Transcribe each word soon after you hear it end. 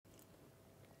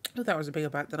Oh, that was a bigger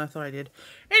bite than I thought I did.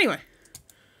 Anyway,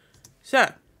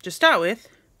 so to start with,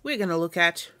 we're going to look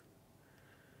at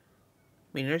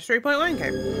Windows 3.1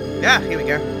 game. Ah, here we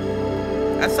go.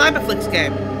 A Cyberflix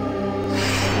game.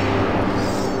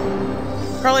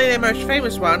 Probably their most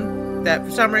famous one that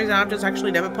for some reason I've just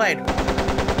actually never played.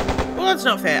 Well, that's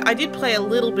not fair. I did play a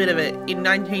little bit of it in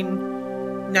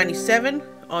 1997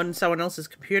 on someone else's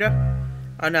computer.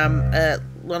 On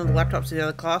one of the laptops in the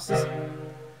other classes.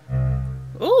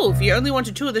 Oh, if you only want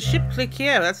to tour the ship, click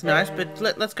here. That's nice, but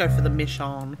let's go for the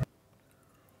mission.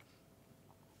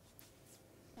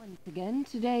 Once again,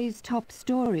 today's top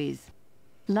stories.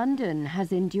 London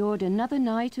has endured another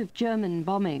night of German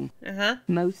bombing.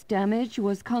 Most damage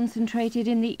was concentrated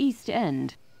in the East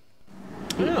End.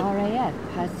 The RAF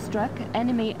has struck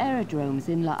enemy aerodromes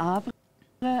in Le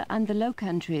Havre and the Low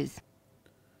Countries.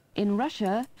 In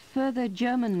Russia, further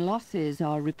German losses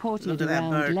are reported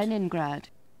around Leningrad.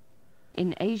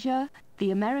 In Asia, the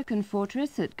American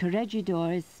fortress at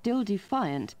Corregidor is still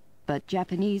defiant, but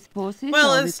Japanese forces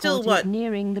are reported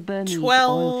nearing the Burmese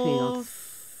oil fields.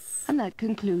 And that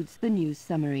concludes the news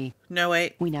summary. No,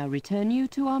 wait. We now return you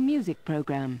to our music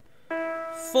program.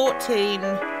 14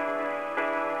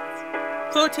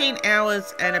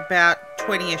 hours and about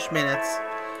 20-ish minutes.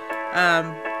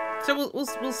 So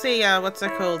we'll see, what's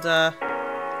that called,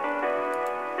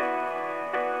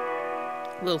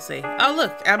 we'll see. Oh,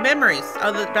 look, our memories are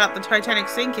about the Titanic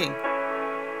sinking.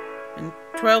 And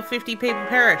 1,250 people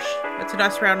perish. That's a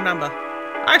nice round number.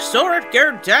 I saw it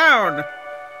go down!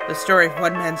 The story of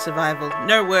one man's survival.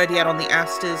 No word yet on the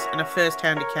Astors and a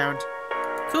first-hand account.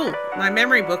 Cool. My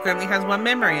memory book only has one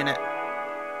memory in it.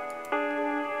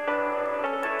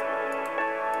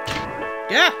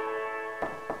 Yeah.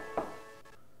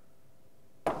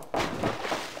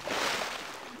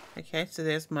 Okay, so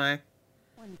there's my...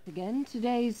 Once again,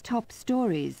 today's top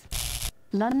stories.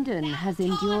 London has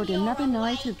endured another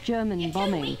night of German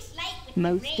bombing.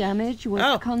 Most damage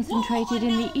was concentrated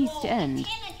in the East End.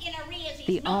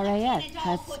 The RAF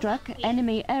has struck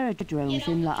enemy aerodromes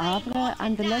in Le Havre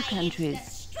and the Low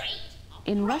Countries.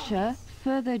 In Russia,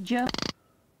 further German...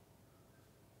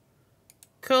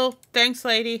 Cool, thanks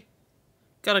lady.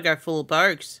 Gotta go full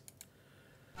bogues.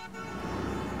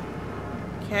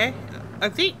 Okay, I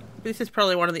think this is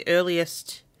probably one of the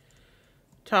earliest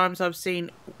times I've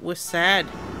seen WASD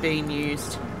being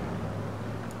used.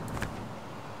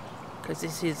 Because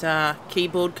this is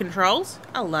keyboard controls.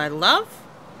 Hello, love.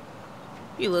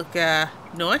 You look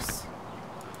nice.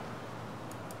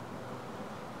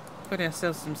 Got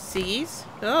ourselves some ciggies.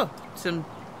 Oh, some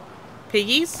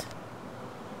piggies.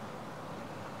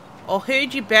 I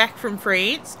heard you back from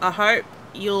France. I hope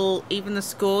you'll even the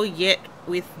score yet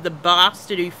with the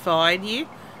bastard who fired you.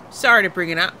 Sorry to bring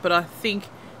it up, but I think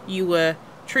you were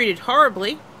treated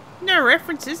horribly. No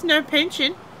references, no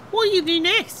pension. What will you do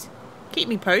next? Keep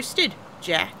me posted,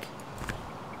 Jack.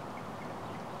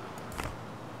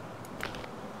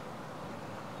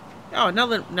 Oh,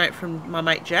 another note from my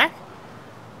mate Jack.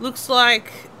 Looks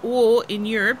like war in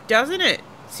Europe, doesn't it?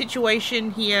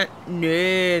 Situation here,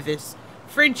 nervous.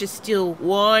 French is still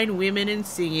wine, women and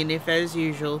singing, if as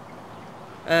usual.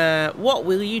 What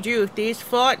will you do if there's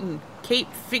fighting?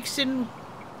 Keep fixing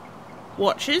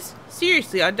watches?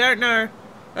 Seriously, I don't know.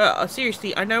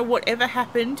 Seriously, I know whatever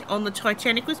happened on the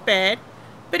Titanic was bad,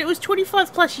 but it was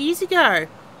 25 plus years ago.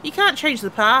 You can't change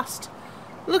the past.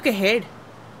 Look ahead.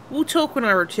 We'll talk when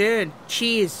I return.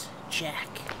 Cheers, Jack.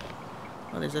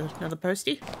 Oh, there's another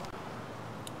postie.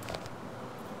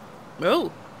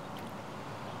 Oh.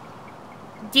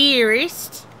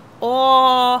 Dearest,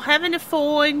 having a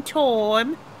fine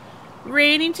time.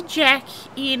 Ran into Jack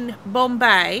in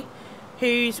Bombay,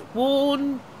 who's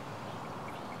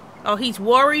he's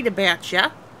worried about you.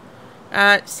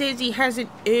 Says he hasn't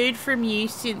heard from you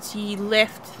since you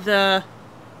left the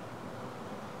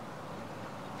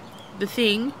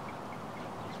thing.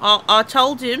 I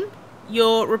told him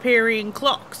you're repairing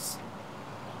clocks.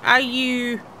 Are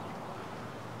you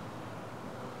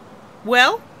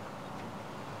well?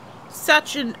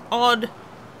 Such an odd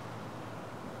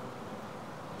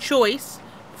choice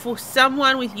for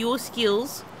someone with your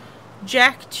skills,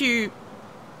 Jack to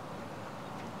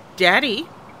Daddy,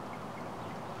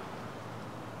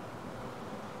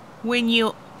 when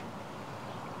you're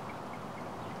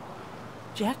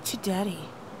Jack to Daddy.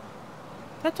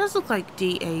 That does look like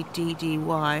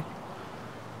D-A-D-D-Y.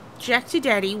 Jack to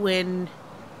Daddy when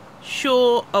we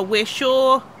sure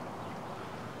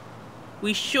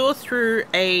threw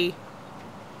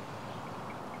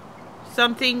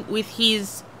something with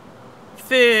his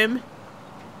firm,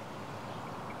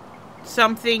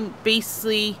 something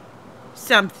beastly,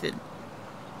 something.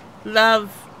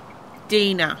 Love,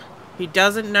 Dina, who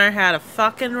doesn't know how to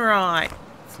fucking write.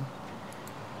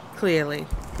 Clearly.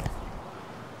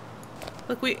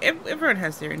 Look, everyone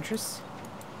has their interests.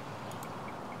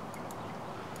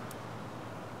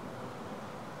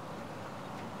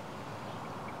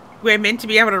 We're meant to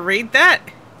be able to read that?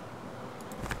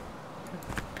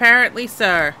 Apparently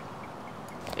so.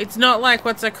 It's not like,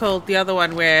 what's it called, the other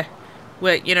one where,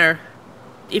 you know,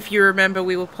 if you remember,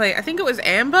 we were playing, I think it was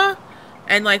Amber,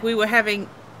 and like we were having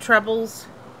troubles.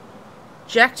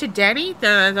 Jack to Danny? No,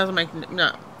 that doesn't make,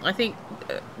 no. I think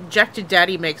Jack to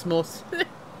Daddy makes more sense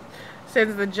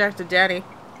than Jack to Danny.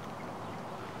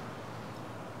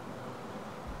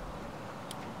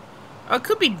 Oh, it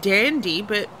could be Dandy,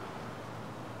 but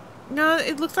no,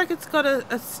 it looks like it's got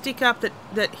a stick up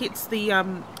that hits the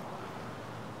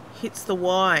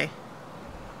Y.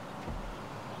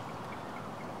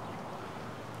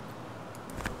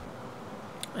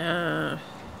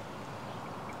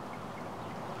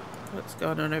 What's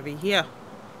going on over here?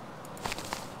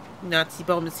 Nazi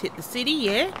bombers hit the city,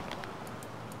 yeah?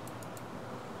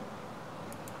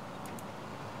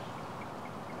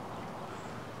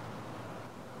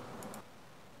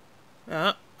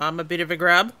 Oh, I'm a bit of a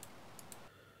grub.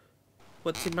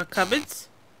 What's in my cupboards?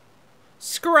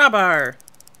 Scrubber!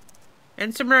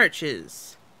 And some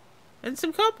roaches. And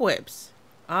some cobwebs.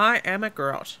 I am a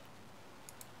grot.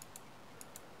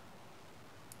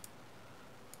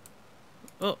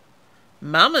 Oh.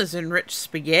 Mama's enriched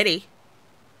spaghetti.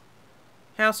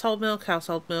 Household milk,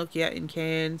 yeah, in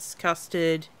cans.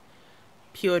 Custard.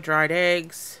 Pure dried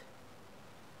eggs.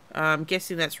 I'm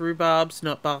guessing that's rhubarbs,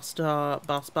 not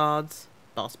bastards.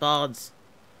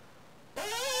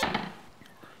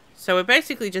 So we're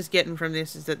basically just getting from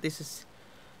this is that this is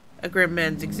a grim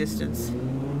man's existence.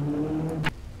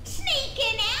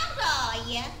 Sneaking out, are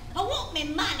you? I want me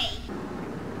money.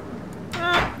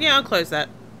 Yeah, I'll close that.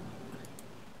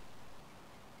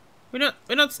 We're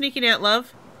not sneaking out,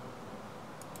 love.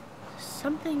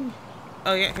 Something.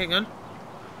 Oh yeah, hang on.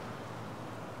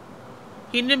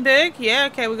 Hindenburg? Yeah,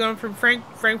 okay, we're going from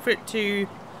Frankfurt to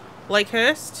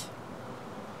Lakehurst.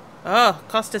 Oh,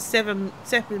 cost us $7.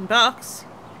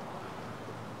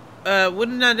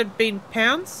 Wouldn't that have been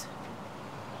pounds?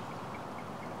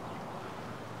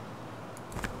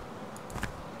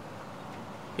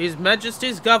 His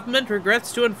Majesty's government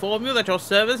regrets to inform you that your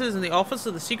services in the office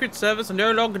of the Secret Service are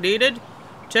no longer needed.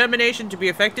 Termination to be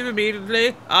effective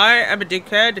immediately. I am a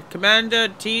dickhead. Commander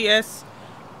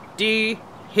T.S.D.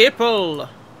 Hipple.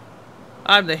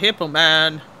 I'm the Hipple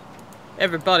man.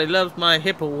 Everybody loves my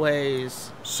Hipple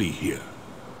ways. See here.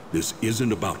 This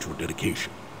isn't about your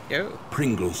dedication. Oh.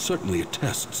 Pringle certainly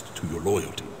attests to your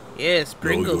loyalty. Yes,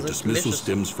 Pringles Though your is dismissal delicious.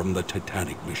 stems from the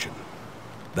Titanic mission.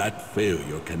 That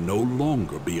failure can no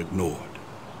longer be ignored.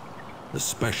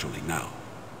 Especially now.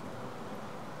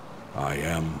 I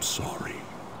am sorry.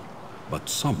 But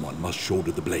someone must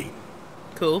shoulder the blame.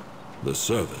 Cool. The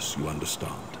service, you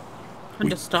understand.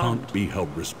 Understand. We can't be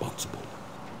held responsible.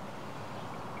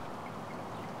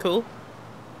 Cool.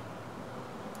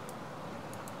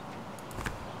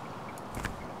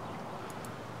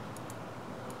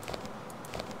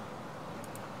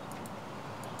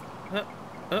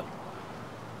 Oh.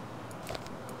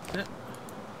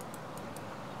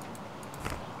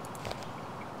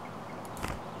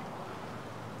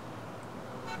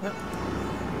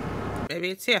 Maybe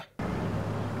it's here.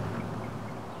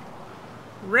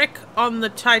 Wreck on the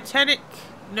Titanic.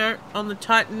 No, on the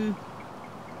Titan.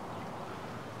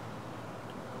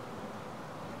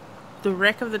 The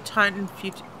wreck of the Titan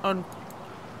on.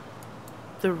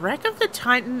 The wreck of the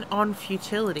Titan on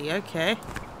futility. Okay.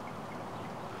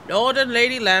 Lord and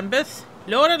Lady Lambeth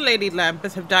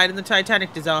have died in the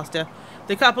Titanic disaster.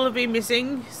 The couple have been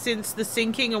missing since the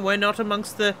sinking and were not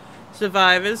amongst the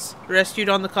survivors rescued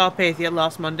on the Carpathia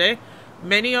last Monday.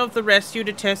 Many of the rescued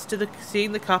attest to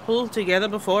seeing the couple together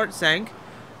before it sank.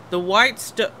 The White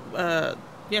Star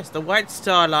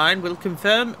Line will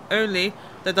confirm only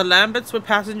that the Lambeths were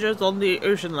passengers on the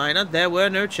ocean liner. There were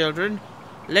no children.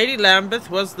 Lady Lambeth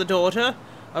was the daughter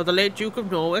of the late Duke of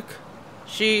Norwich.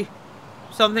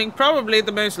 Something probably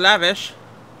the most lavish.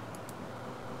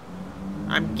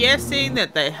 I'm guessing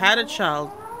that they had a child.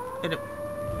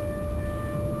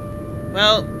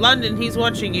 Well, London, he's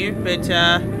watching you, but,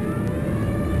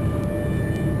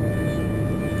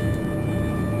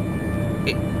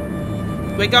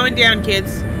 we're going down,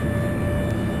 kids.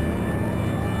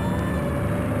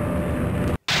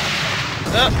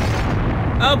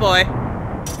 Oh boy.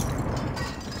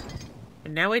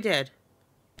 And now we're dead.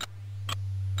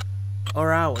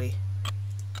 Or are we?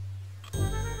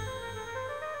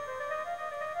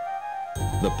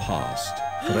 The past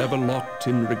forever locked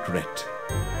in regret.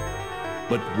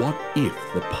 But what if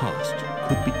the past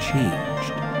could be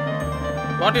changed?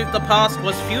 What if the past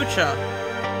was future?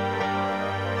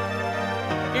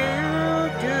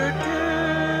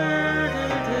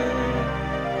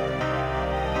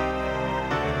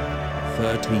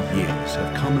 30 years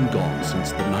have come and gone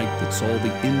since the night that saw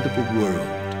the end of a world,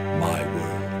 my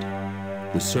world.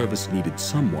 The service needed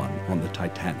someone on the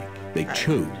Titanic. They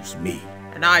chose me.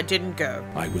 And I didn't go.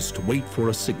 I was to wait for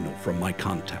a signal from my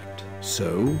contact.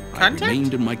 So I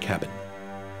remained in my cabin.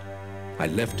 I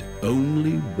left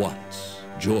only once.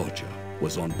 Georgia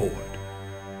was on board.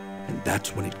 And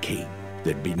that's when it came.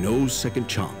 There'd be no second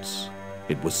chance.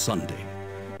 It was Sunday,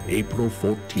 April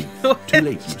 14th. Too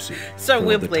late, you see. So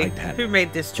Wibbly, who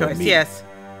made this choice? Yes.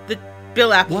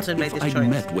 Bill Appleton made this choice. What if I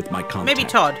met with my contact? Maybe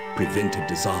Todd. Prevented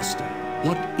disaster.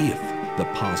 What if the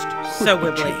past could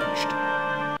be changed?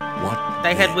 What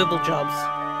they had Wibble jobs.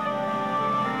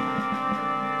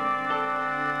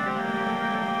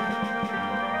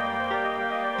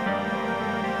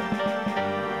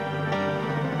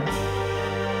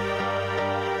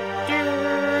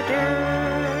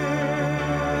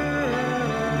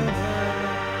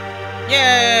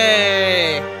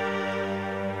 Yay!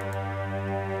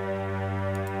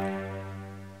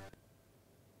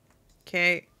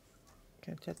 Okay.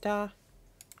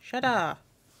 Shut up.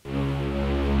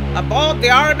 Aboard the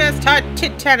RMS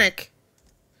Titanic.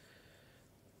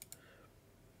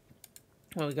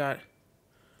 What we got?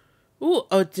 Ooh,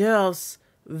 hors d'oeuvres,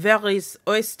 various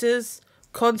oysters,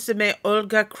 consommé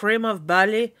Olga cream of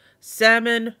barley,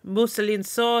 salmon, mousseline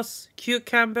sauce,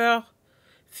 cucumber,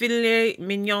 filet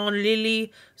mignon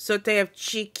lily, sauté of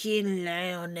chicken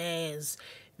lyonnaise,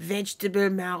 vegetable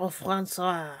marrow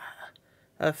Francois,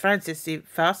 Frakis,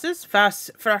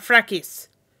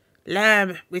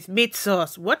 lamb with meat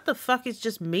sauce. What the fuck is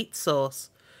just meat sauce?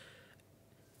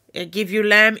 I give you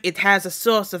lamb, it has a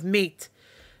sauce of meat.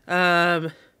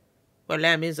 Well,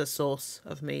 lamb is a sauce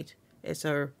of meat.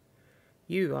 S-O-U-R-C-E.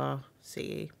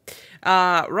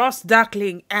 Roast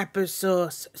duckling,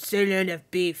 applesauce, sirloin of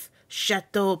beef,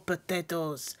 chateau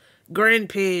potatoes, green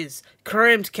peas,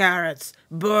 creamed carrots,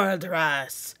 boiled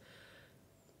rice,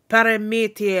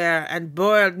 paramitier and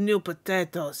boiled new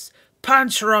potatoes,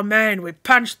 punch romaine, we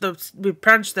punch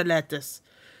the lettuce,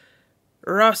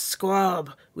 roast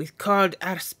squab with cold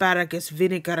asparagus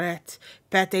vinaigrette,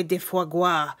 pâté de foie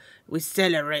gras with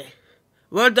celery,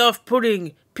 Waldorf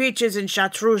pudding, peaches and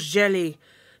chartreuse jelly,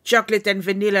 chocolate and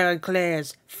vanilla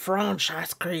eclairs, French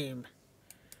ice cream.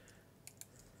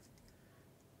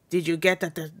 Did you get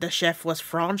that the chef was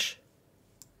French?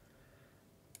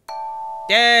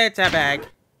 Yeah, it's a bag.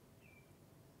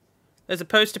 As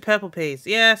opposed to purple peas.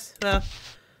 Yes, well,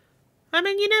 I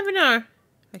mean, you never know.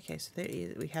 Okay, so there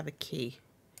is, we have a key.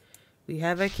 We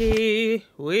have a key.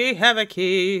 We have a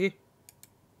key.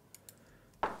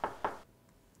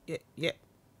 Yeah.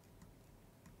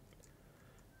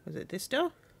 Was it this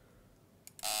door?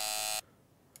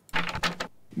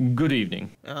 Good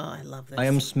evening. Oh, I love this. I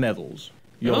am Smethels,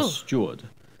 your steward.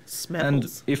 Smethels.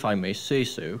 And if I may say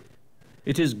so,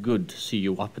 it is good to see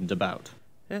you up and about.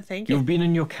 Oh, thank you. You've been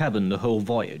in your cabin the whole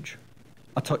voyage.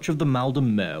 A touch of the mal de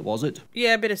mer, was it?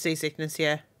 Yeah, a bit of seasickness,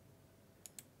 yeah.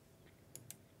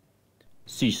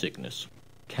 Seasickness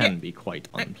can be quite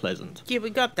unpleasant. Yeah, we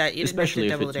got that. You especially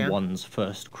didn't have to if double it's down. one's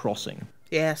first crossing.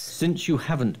 Yes. Since you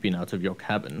haven't been out of your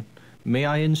cabin, may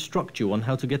I instruct you on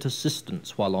how to get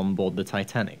assistance while on board the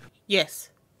Titanic?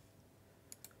 Yes.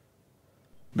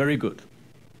 Very good.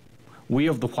 We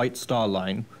of the White Star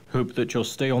Line hope that your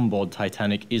stay on board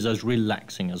Titanic is as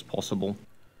relaxing as possible.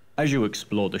 As you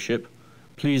explore the ship,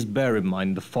 please bear in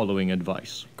mind the following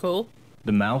advice. Cool.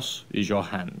 The mouse is your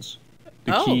hands.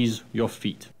 The keys, your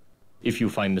feet. If you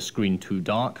find the screen too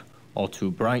dark or too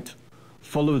bright,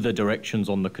 follow the directions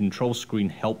on the control screen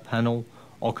help panel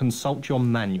or consult your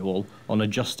manual on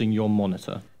adjusting your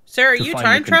monitor. Sir, are you time traveler? To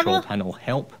find the control panel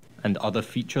help and other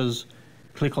features,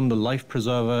 click on the life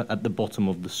preserver at the bottom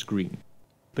of the screen.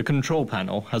 The control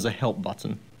panel has a help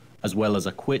button, as well as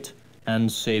a quit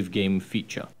and save game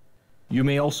feature. You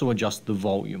may also adjust the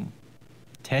volume.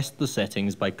 Test the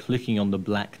settings by clicking on the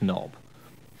black knob.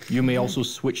 You may also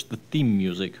switch the theme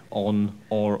music on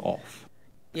or off.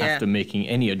 Yeah. After making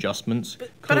any adjustments,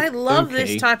 but I love OK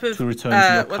this type of to return to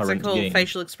your what's it current called, game.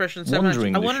 facial expression so much.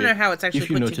 I want to know how it's actually if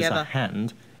you put notice together. a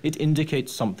hand, it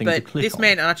indicates something to click on. But this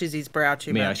man arches his brow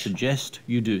too much. May I suggest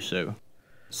you do so?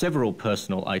 Several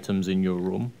personal items in your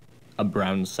room, a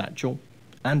brown satchel,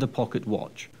 and a pocket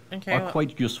watch are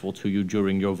quite useful to you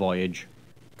during your voyage.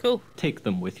 Cool. Take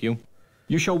them with you.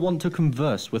 You shall want to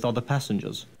converse with other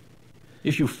passengers.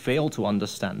 If you fail to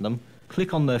understand them,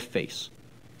 click on their face.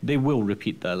 they will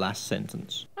repeat their last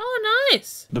sentence. Oh,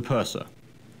 nice. The purser.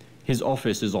 His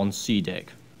office is on C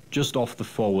deck, just off the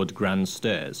forward grand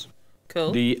stairs.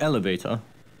 Cool. The elevator,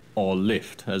 or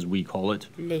lift as we call it,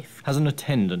 has an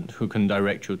attendant who can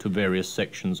direct you to various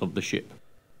sections of the ship.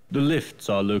 The lifts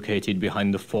are located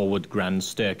behind the forward grand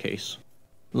staircase.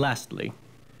 Lastly,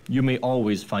 you may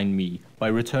always find me by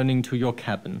returning to your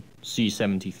cabin,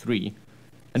 C-73,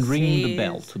 and ringing the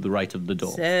bell to the right of the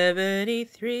door.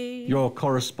 73. Your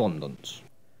correspondence.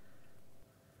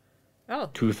 Oh.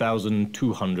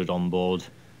 2,200 on board,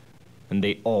 and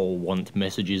they all want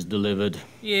messages delivered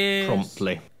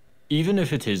promptly. Even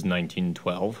if it is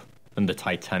 1912, and the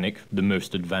Titanic, the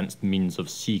most advanced means of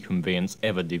sea conveyance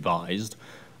ever devised,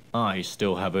 I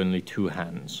still have only 2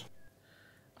 hands.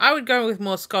 I would go with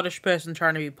more Scottish person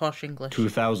trying to be posh English.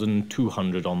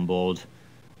 2,200 on board,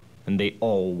 and they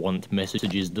all want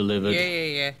messages delivered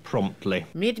promptly.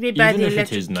 Meet me by Even the if it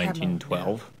electric is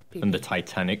 1912, and the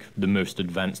Titanic, the most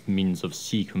advanced means of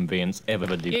sea conveyance ever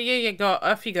devised. Go,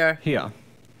 off you go. Here,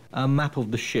 a map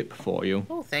of the ship for you.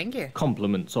 Oh, thank you.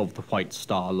 Compliments of the White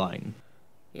Star Line.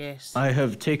 Yes. I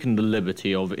have taken the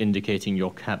liberty of indicating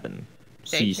your cabin,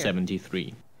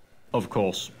 C-73. Of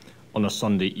course, on a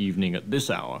Sunday evening at this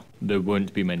hour, there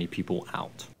won't be many people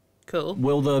out. Cool.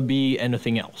 Will there be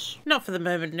anything else? Not for the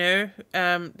moment, no.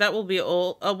 That will be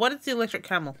all. What is the electric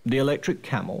camel? The electric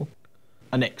camel,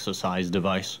 an exercise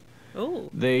device. Oh.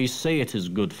 They say it is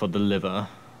good for the liver.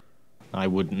 I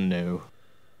wouldn't know.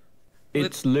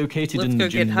 It's located in the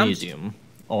gymnasium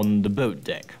on the boat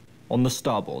deck, on the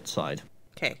starboard side.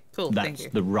 Okay, cool, thank you.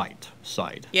 That's the right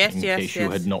side, in case you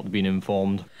had not been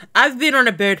informed. I've been on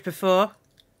a boat before.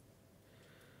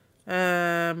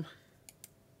 Very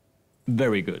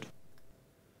good.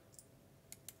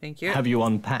 Thank you. Have you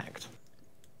unpacked?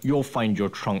 You'll find your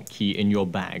trunk key in your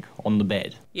bag on the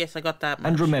bed. Yes, I got that much.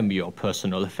 And remember your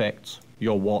personal effects,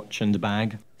 your watch and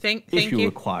bag. Thank you. If you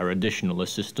require additional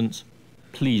assistance,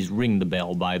 please ring the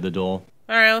bell by the door.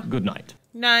 Alright. Good night.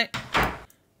 Night.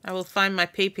 I will find my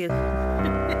pee-pee.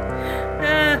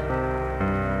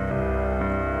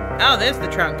 Oh, there's the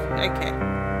trunk. Okay.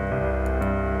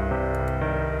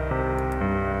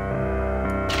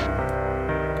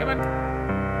 Come on.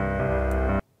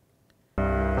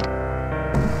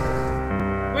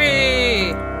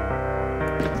 Whee!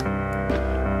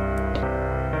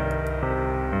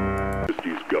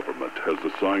 His government has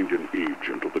assigned an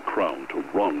agent of the Crown to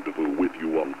rendezvous with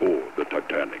you on board the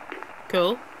Titanic.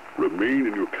 Cool. Remain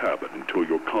in your cabin until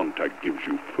your contact gives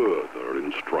you further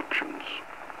instructions.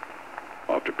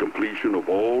 After completion of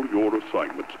all your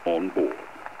assignments on board,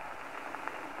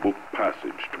 book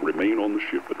passage to remain on the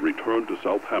ship and return to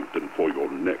Southampton for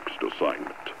your next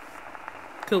assignment.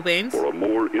 Cool beans. For a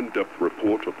more in-depth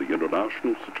report of the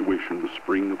international situation in the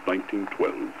spring of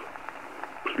 1912,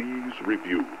 please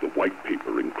review the white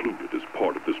paper included as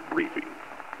part of this briefing.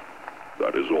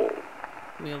 That is all.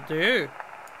 Will do.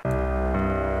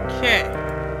 Okay.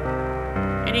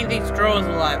 Any of these drawers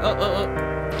alive? Oh.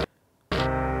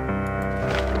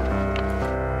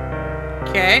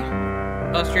 Okay.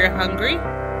 Austria-Hungary.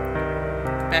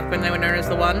 Back when they were known as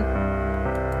the One.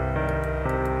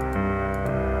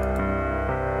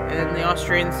 And then the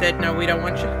Austrians said, no, we don't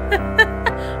want you.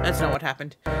 That's not what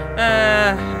happened.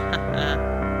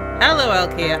 Hello,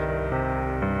 Alkia.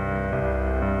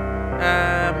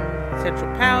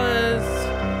 Central Powers.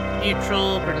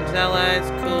 Neutral, Britain's allies,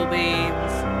 cool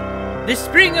beans. The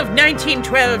spring of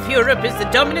 1912, Europe is the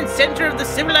dominant center of the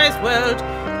civilized world,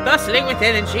 bustling with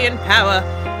energy and power.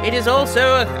 It is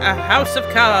also a house of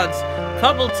cards,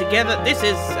 cobbled together. This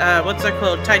is, what's it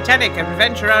called? Titanic,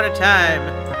 Adventure Out of Time.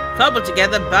 Cobbled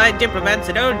together by diplomats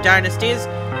and old dynasties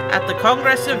at the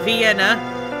Congress of Vienna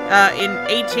in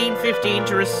 1815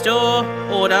 to restore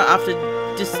order after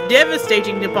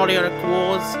devastating Napoleonic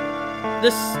wars. The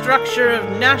structure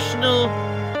of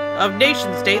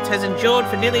nation-states has endured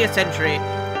for nearly a century,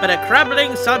 but a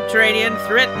crumbling subterranean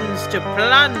threatens to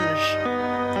plunge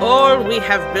all we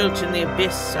have built in the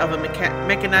abyss of a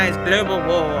mechanized global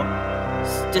war.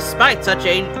 Despite such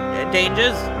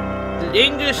dangers, the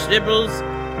English liberals'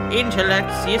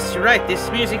 intellects, yes, you're right, this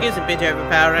music is a bit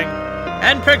overpowering,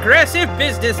 and progressive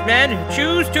businessmen who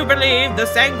choose to believe the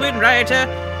sanguine writer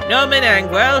Norman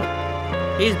Angwell.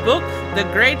 His book, The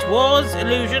Great War's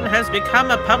Illusion, has become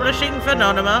a publishing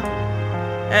phenomenon.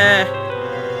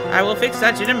 I will fix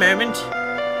that in a moment.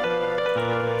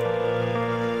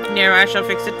 No, I shall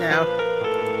fix it now.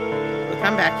 We'll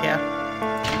come back here.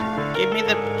 Give me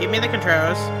the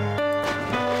controls.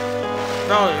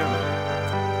 Volume.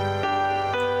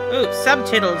 Ooh,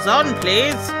 subtitles on,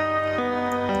 please.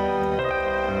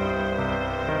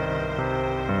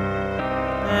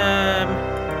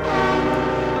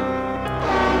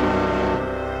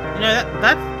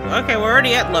 Okay, we're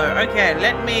already at low. Okay,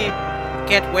 let me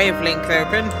get wavelength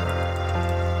open.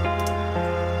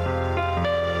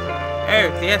 Oh,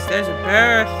 yes, there's a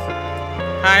berth.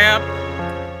 High up.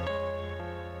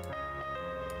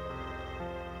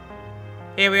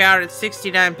 Here we are at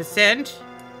 69%.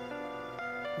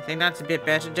 I think that's a bit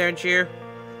better, don't you?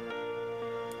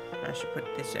 I should put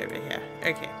this over here.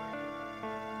 Okay.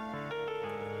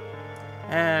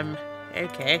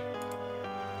 Okay.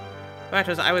 What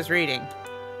was I was reading?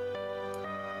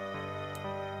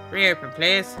 Reopen,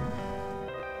 please.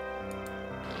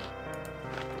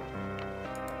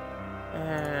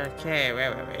 Okay,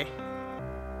 where were we?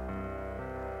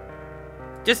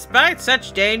 Despite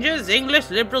such dangers, English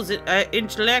liberals,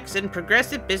 intellects, and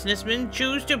progressive businessmen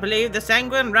choose to believe the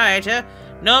sanguine rioter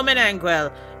Norman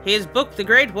Angwell. His book, The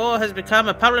Great War, has become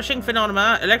a publishing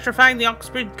phenomenon, electrifying the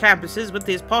Oxford campuses with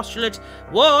his postulate,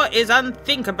 "War is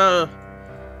unthinkable.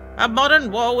 A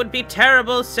modern war would be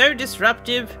terrible, so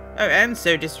disruptive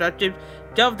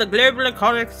of the global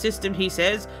economic system," he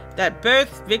says, "that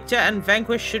both victor and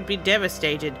vanquished should be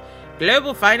devastated.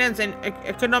 Global finance and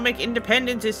economic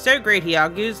independence is so great," he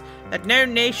argues, "that no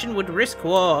nation would risk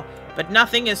war. But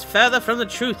nothing is further from the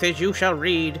truth, as you shall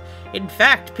read. In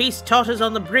fact, peace totters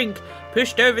on the brink,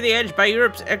 pushed over the edge by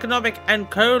Europe's economic and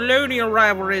colonial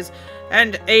rivalries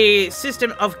and a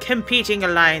system of competing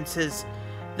alliances.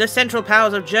 The Central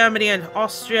Powers of Germany and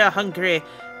Austria-Hungary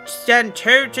stand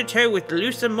toe-to-toe with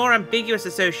looser, more ambiguous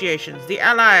associations, the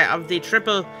ally of the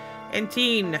Triple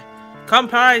Entente,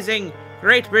 comprising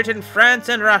Great Britain, France,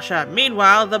 and Russia.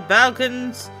 Meanwhile, the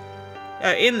Balkans,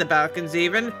 in the Balkans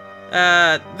even,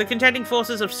 the contending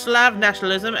forces of Slav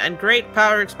nationalism and great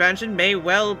power expansion may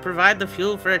well provide the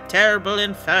fuel for a terrible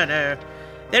inferno.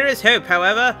 There is hope,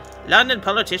 however. London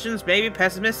politicians may be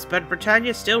pessimists, but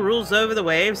Britannia still rules over the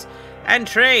waves, and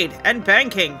trade, and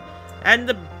banking, and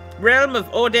the realm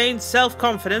of ordained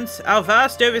self-confidence. Our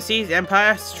vast overseas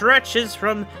empire stretches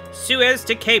from Suez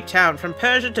to Cape Town, from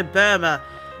Persia to Burma,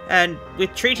 and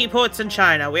with treaty ports in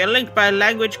China. We are linked by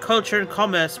language, culture, and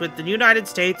commerce with the United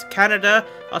States, Canada,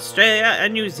 Australia,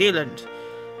 and New Zealand.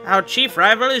 Our chief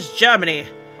rival is Germany.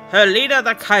 Her leader,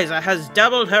 the Kaiser, has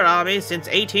doubled her army since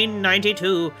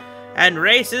 1892 and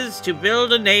races to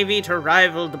build a navy to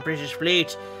rival the British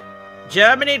fleet.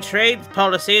 Germany trade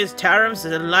policies, tariffs,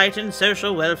 enlightened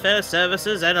social welfare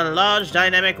services, and a large,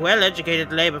 dynamic,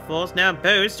 well-educated labor force now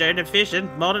boast an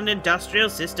efficient, modern industrial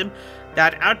system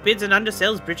that outbids and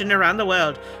undersells Britain around the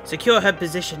world. Secure her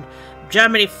position.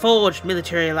 Germany forged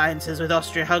military alliances with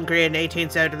Austria-Hungary in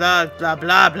 1870. Blah, blah,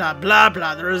 blah, blah, blah,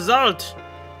 blah. The result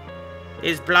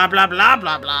is blah, blah, blah,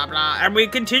 blah, blah, blah. And we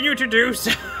continue to do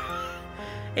so.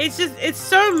 It's just, it's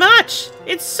so much.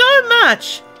 It's so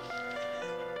much.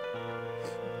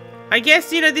 I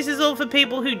guess, you know, this is all for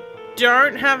people who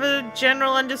don't have a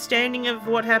general understanding of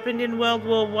what happened in World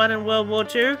War I and World War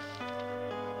II.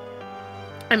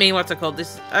 I mean, what's it called?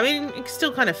 It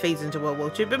still kind of feeds into World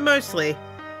War II, but mostly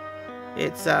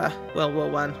it's World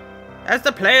War I. As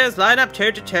the players line up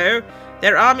toe-to-toe,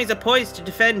 their armies are poised to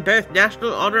defend both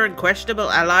national honor and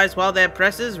questionable allies while their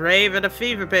presses rave at a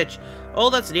fever pitch. All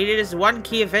that's needed is one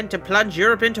key event to plunge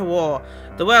Europe into war.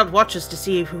 The world watches to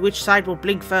see which side will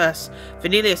blink first. For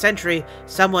nearly a century,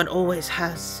 someone always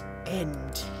has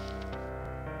end.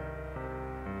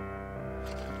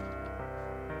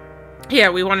 Yeah,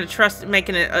 we want to trust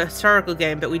making it a historical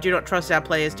game, but we do not trust our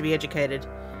players to be educated.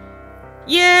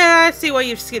 Yeah, I see why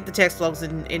you've skipped the text logs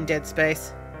in Dead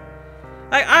Space.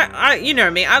 You know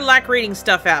me, I like reading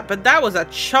stuff out, but that was a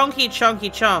chunky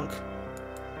chunk.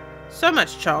 So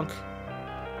much chunk.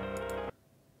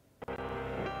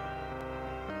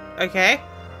 Okay.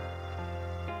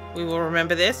 We will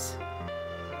remember this.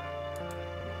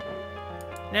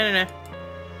 No.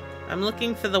 I'm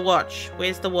looking for the watch.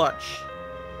 Where's the watch?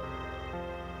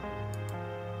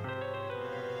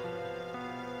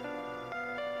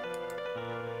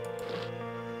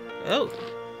 Oh.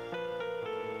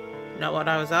 Not what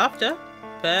I was after,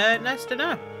 but nice to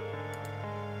know.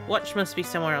 Watch must be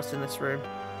somewhere else in this room.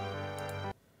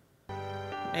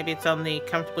 Maybe it's on the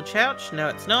comfortable couch? No,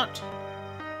 it's not.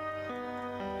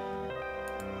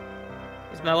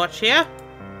 Is my watch here?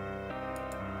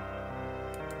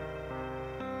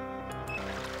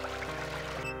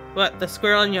 What, the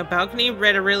squirrel on your balcony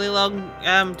read a really long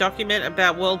document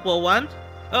about World War I?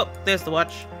 Oh, there's the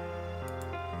watch.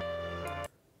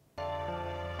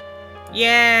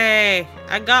 Yay!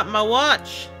 I got my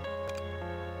watch!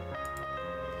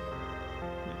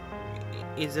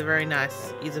 He's very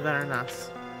nice. He's very nice.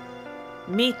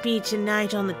 Meet me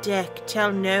tonight on the deck.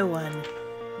 Tell no one.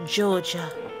 Georgia.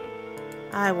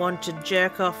 I want to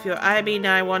jerk off your... I mean,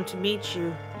 I want to meet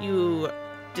you. You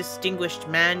distinguished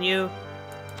man, you.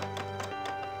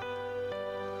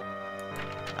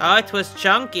 Oh, it was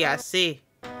chunky, I see.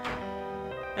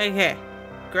 Okay.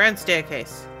 Grand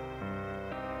staircase.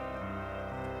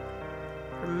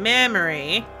 From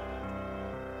memory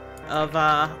of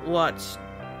what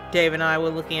Dave and I were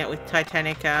looking at with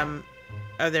Titanic,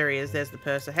 oh, there he is. There's the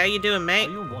purser. How you doing, mate?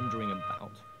 Are you wandering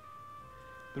about?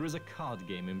 There is a card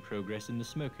game in progress in the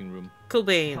smoking room. Cool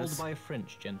beans. Held by a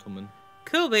French gentleman.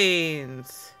 Cool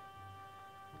beans.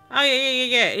 Oh,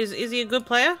 yeah. Is he a good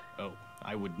player? Oh,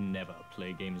 I would never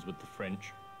play games with the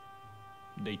French.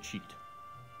 They cheat.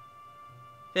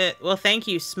 Well, thank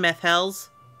you, Smith Hells.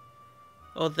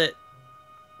 Or the...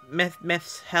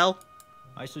 Meth's Hell.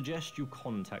 I suggest you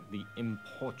contact the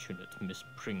importunate Miss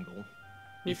Pringle.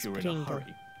 Miss If you're Pringle. in a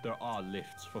hurry, there are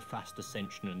lifts for fast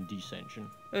ascension and descension.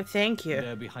 Oh, thank you.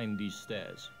 They're behind these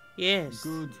stairs. Yes.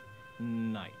 Good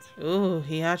night. Ooh,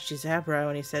 he arched his eyebrow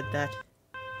when he said that.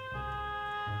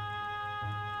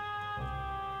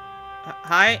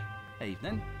 Hi.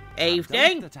 Evening.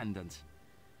 Evening. Lift attendant.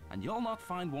 And you'll not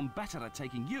find one better at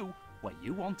taking you where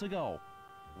you want to go.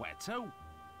 Where to?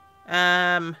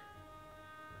 Hey,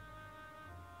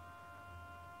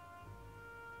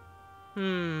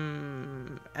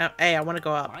 I want to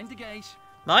go up. Mind the gate.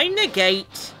 Mind the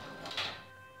gate.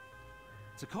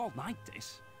 It's a cold night,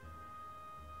 this.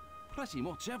 Pretty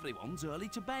much everyone's early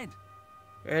to bed.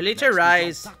 Early to Makes the job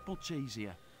rise. that much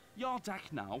easier. Your deck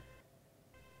now.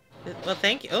 Well,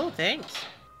 thank you. Oh, thanks.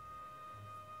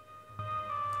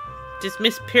 Just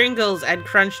Miss Pringles add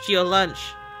crunch to your lunch.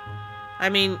 I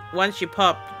mean, once you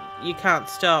pop, you can't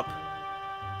stop.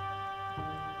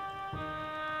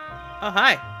 Oh,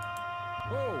 hi.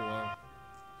 Oh,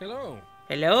 hello.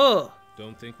 Hello.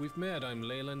 Don't think we've met. I'm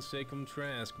Leyland Sacum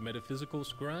Trask, metaphysical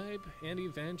scribe and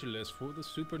evangelist for the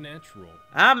supernatural.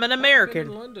 I'm an I've American.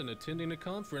 been in London attending a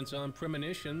conference on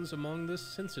premonitions among the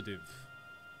sensitive.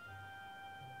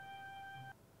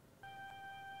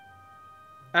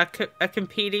 A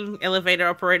competing elevator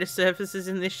operator services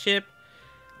in this ship.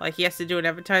 Like he has to do an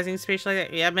advertising speech like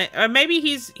that. Yeah, or maybe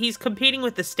he's competing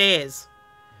with the stairs.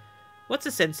 What's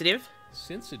a sensitive?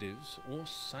 Sensitives or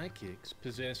psychics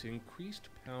possess increased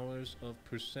powers of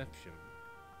perception.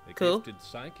 A Cool. gifted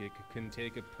psychic can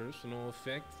take a personal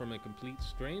effect from a complete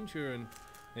stranger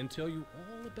and tell you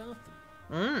all about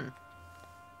them.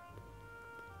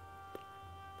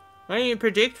 What do you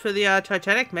predict for the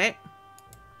Titanic, mate?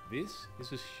 This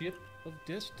is a ship of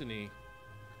destiny,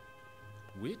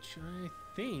 which I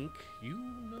think you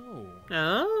know.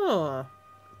 Oh.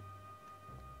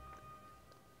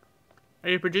 Are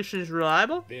your predictions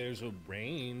reliable? There's a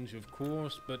range, of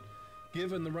course, but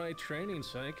given the right training,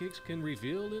 psychics can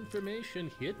reveal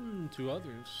information hidden to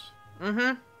others.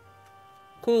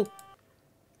 Cool.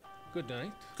 Good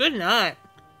night. Good night.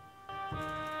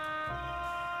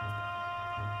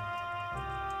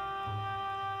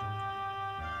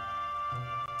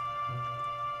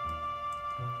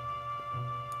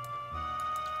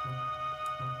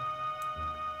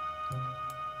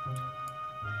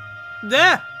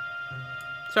 There.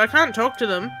 So I can't talk to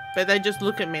them, but they just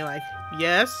look at me like,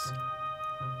 yes.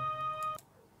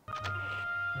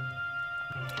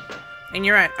 And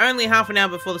you're right, only half an hour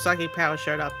before the psychic power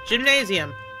showed up.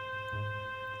 Gymnasium.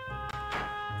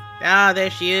 Ah, there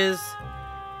she is.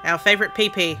 Our favorite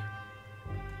PP.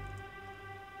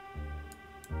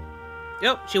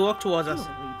 Yep, she walked towards us.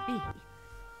 Who will we be?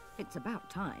 It's about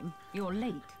time. You're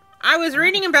late. I was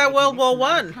reading about World War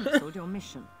One. Cancelled your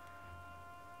mission.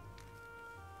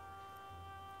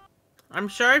 I'm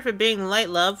sorry for being late,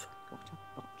 love. What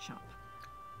a botch up.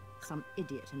 Some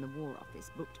idiot in the War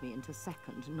Office booked me into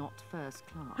second, not first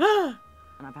class.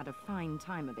 And I've had a fine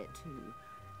time of it, too.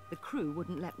 The crew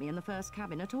wouldn't let me in the first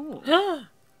cabin at all.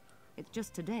 It's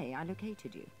just today I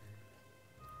located you.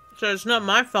 So it's not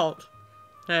my fault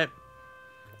that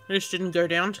this didn't go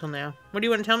down till now. What do you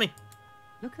want to tell me?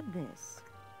 Look at this.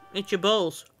 It's your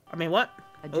balls. I mean, what?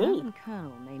 A German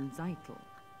colonel named Zeitel.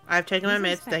 I've taken my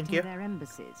He's meds, thank you. inspecting their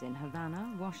embassies in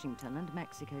Havana, Washington, and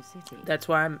Mexico City. That's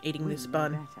why I'm eating We this know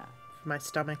bun better. for my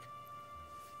stomach.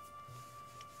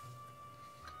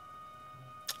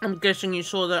 I'm guessing you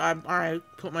saw that I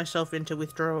put myself into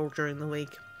withdrawal during the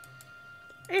week.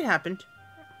 It happened.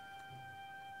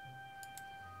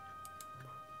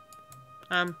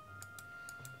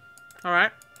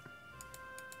 Alright.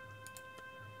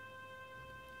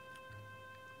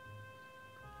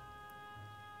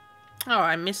 Oh,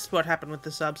 I missed what happened with the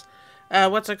subs.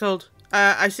 What's it called?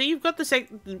 I see you've got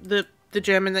the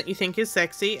German that you think is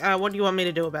sexy. What do you want me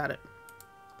to do about it?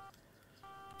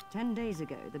 10 days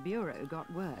ago, the Bureau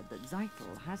got word that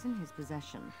Zeitel has in his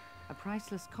possession a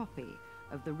priceless copy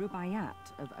of the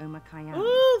Rubaiyat of Omar Khayyam.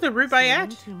 Ooh, the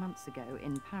Rubaiyat! Stolen 2 months ago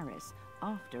in Paris,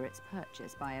 after its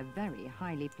purchase by a very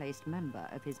highly placed member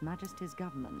of His Majesty's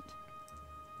government.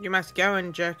 You must go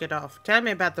and jerk it off. Tell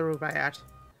me about the Rubaiyat.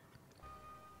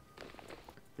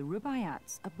 The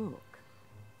Rubaiyat's a book,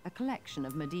 a collection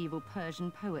of medieval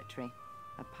Persian poetry,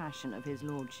 a passion of his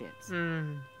lordship's.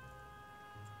 And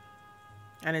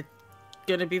it's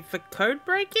gonna be for code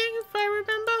breaking, if I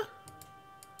remember?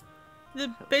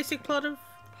 The basic plot of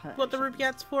what the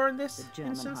Rubaiyat's for in this The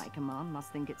German instance? High Command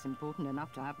must think it's important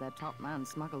enough to have their top man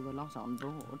smuggle the lot on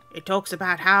board. It talks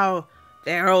about how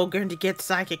they're all going to get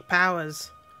psychic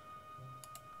powers.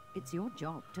 It's your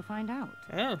job to find out.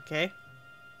 Oh, okay.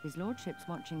 His lordship's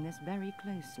watching this very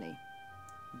closely.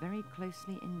 Very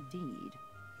closely indeed.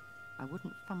 I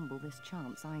wouldn't fumble this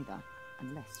chance either,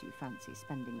 unless you fancy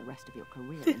spending the rest of your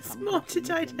career in It's some more to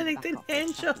grotty Midland Titanic than back-office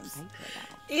handjobs. shuffling paper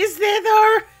about. Is there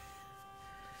though?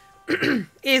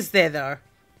 Is there though?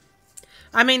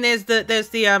 I mean, there's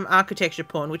the architecture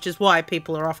porn, which is why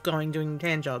people are off going doing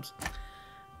hand jobs.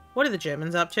 What are the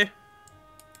Germans up to?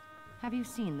 Have you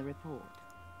seen the report?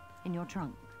 In your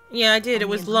trunk? Yeah, I did. It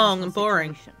was long and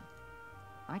boring.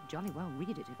 I'd jolly well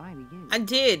read it if I were you. I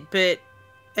did, but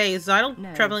hey, is Zeitel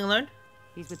No. traveling alone?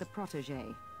 He's with a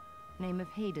protege. Name of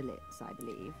Heidelitz, I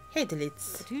believe.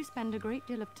 Heidelitz. The two spend a great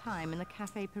deal of time in the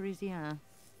Café Parisien.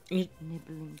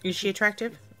 Nibbling. Is she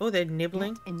attractive? Oh, they're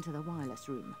nibbling. Get into the wireless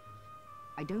room.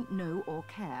 I don't know or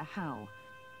care how.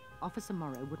 Officer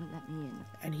Morrow wouldn't let me in.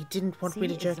 And he didn't want me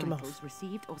to jerk him off. Zeitel's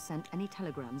received or sent any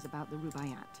telegrams about the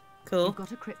Rubaiyat. Cool. You've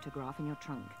got a cryptograph in your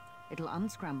trunk. It'll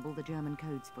unscramble the German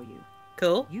codes for you.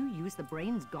 Cool. You use the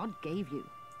brains God gave you.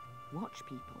 Watch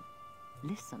people.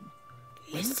 Listen.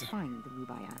 When you find the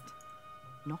Rubaiyat,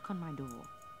 knock on my door.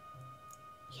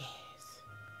 Yes.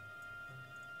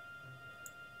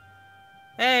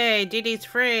 Hey, Didi's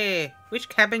free. Which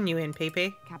cabin you in,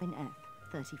 PP? Cabin F,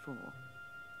 34.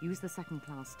 Use the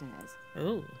second-class stairs.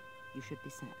 Ooh. You should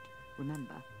be set.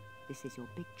 Remember, this is your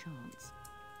big chance.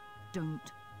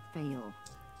 Don't fail.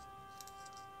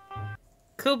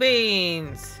 Cool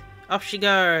beans. Off she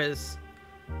goes.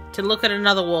 To look at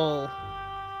another wall.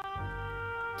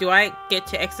 Do I get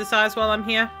to exercise while I'm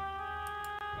here?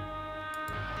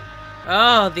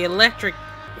 Oh, the electric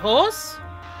horse?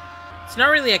 It's not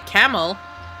really a camel.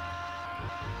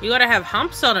 You gotta have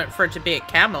humps on it for it to be a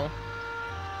camel.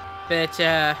 But,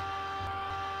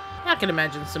 I can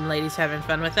imagine some ladies having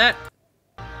fun with that.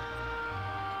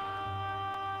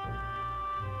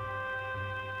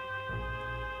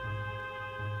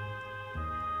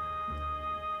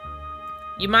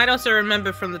 You might also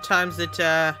remember from the times that,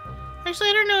 actually,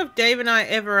 I don't know if Dave and I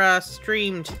ever,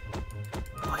 streamed.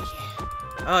 Oh, yeah.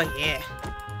 Oh, yeah.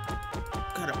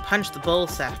 Gotta punch the ball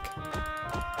sack.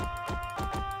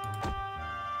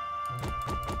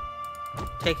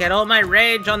 Take out all my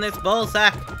rage on this ball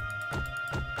sack.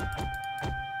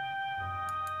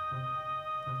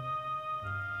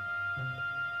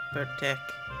 Bird deck.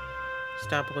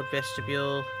 Starboard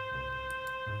vestibule.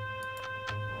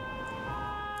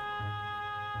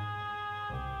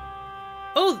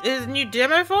 Oh, there's a new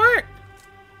demo for it?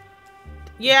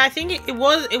 Yeah, I think it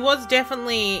was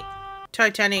definitely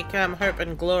Titanic, Hope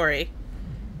and Glory.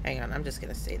 Hang on, I'm just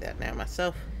gonna see that now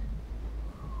myself.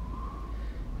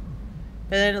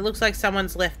 But then it looks like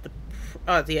someone's left the...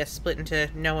 Oh, yeah, split into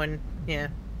no one... Yeah.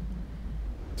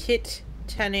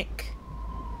 Titanic.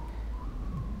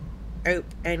 Hope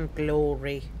and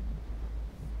Glory.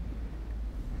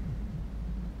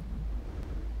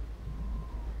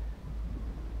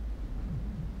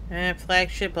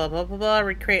 Flagship, blah, blah, blah, blah.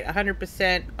 Recreate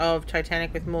 100% of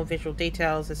Titanic with more visual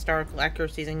details, historical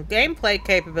accuracies, and gameplay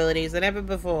capabilities than ever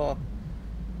before.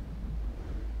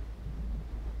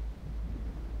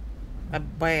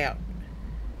 About.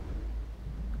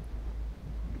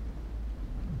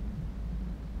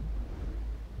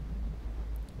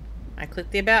 I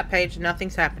clicked the About page,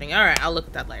 nothing's happening. Alright, I'll look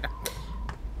at that later.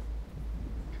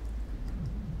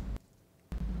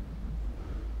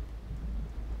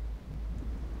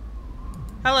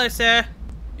 Hello, sir.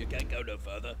 You can't go no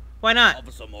further. Why not?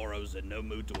 Officer Morrow's in no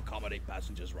mood to accommodate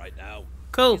passengers right now.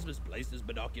 Cool. He's misplaced his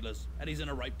binoculars, and he's in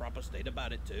a right proper state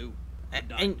about it, too.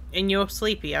 And you're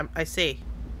sleepy, I see.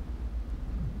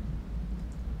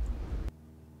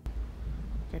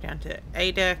 Go down to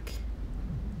A deck.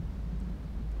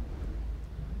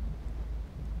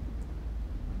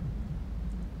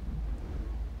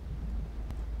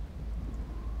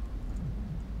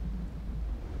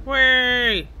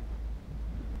 Where?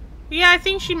 Yeah, I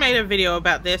think she made a video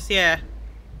about this, yeah.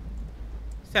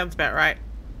 Sounds about right.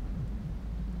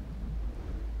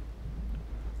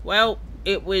 Well,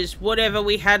 it was whatever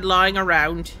we had lying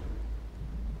around.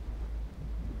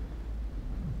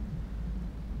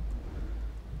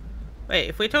 Wait,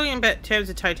 if we're talking about terms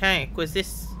of Titanic, was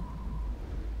this...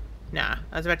 Nah,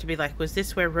 I was about to be like, was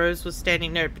this where Rose was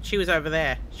standing? No, but she was over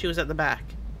there. She was at the back.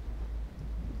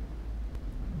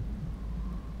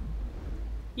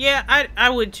 Yeah, I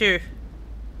would too.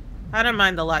 I don't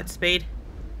mind the light speed.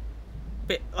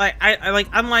 But, like, I like,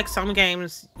 unlike some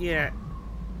games, you know...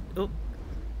 Oop.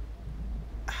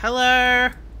 Hello?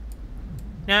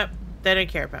 Nope, they don't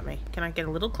care about me. Can I get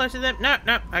a little closer to them? No,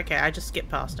 no, okay, I just skipped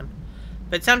past them.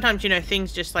 But sometimes, you know,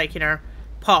 things just like, you know,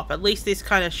 pop. At least this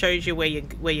kind of shows you where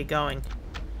you're going.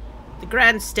 The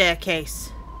grand staircase.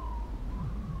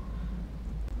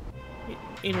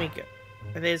 In we go.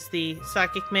 And there's the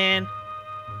psychic man.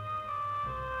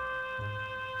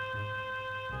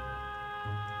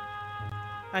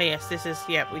 Oh yes, this is,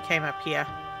 yep, we came up here.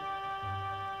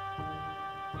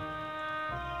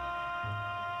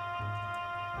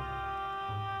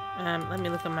 Let me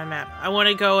look at my map. I want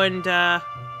to go and,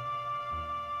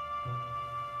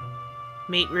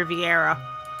 meet Riviera.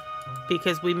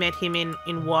 Because we met him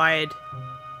in Wired.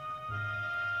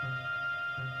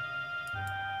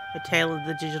 A Tale of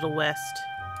the Digital West.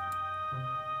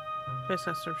 First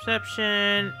class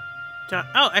reception.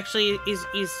 Oh, actually, is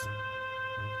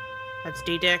that's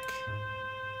D-Deck.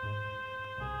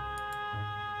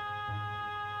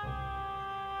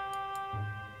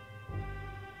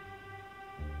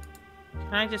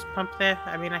 Can I just pump there?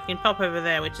 I mean, I can pop over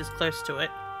there, which is close to it.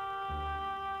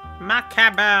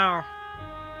 Macabre!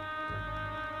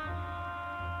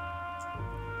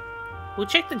 We'll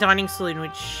check the dining saloon,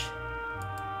 which...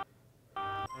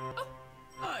 Oh,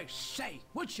 I say,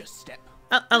 what's your step?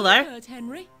 Hello? Hurt,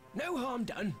 Henry. No harm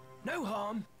done. No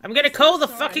harm. I'm gonna call the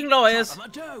fucking lawyers.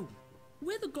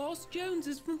 We're the Goss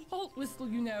Joneses from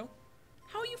Haltwhistle, you know.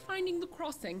 How are you finding the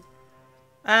crossing?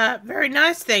 Very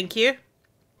nice, thank you.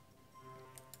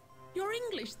 You're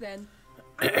English, then?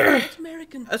 I'm not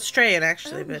American. Australian,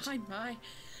 actually, but... my.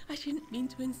 I didn't mean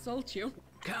to insult you.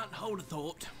 Can't hold a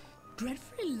thought.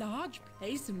 Dreadfully large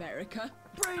place, America.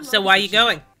 So why are you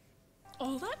going?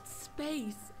 All that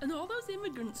space, and all those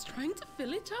immigrants trying to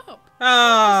fill it up. Oh.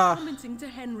 I was commenting to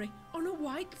Henry, on a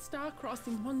White Star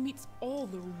Crossing one meets all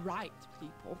the right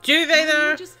people. Do they, though?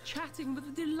 We were just chatting with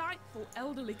a delightful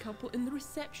elderly couple in the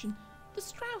reception. The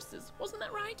Strausses, wasn't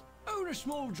that right? Own a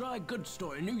small dry goods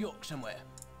store in New York somewhere,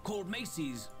 called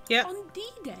Macy's. Yep. On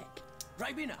D-Deck.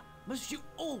 Ribena, must you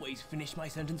always finish my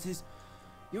sentences?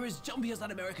 You're as jumpy as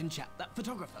that American chap, that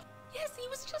photographer. Yes, he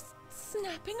was just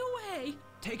snapping away.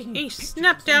 Taking he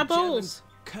snapped our balls.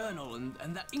 Colonel and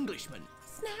that Englishman.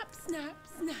 Snap, snap,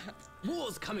 snap.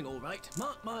 War's coming, all right.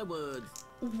 Mark my words.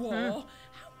 War?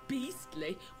 How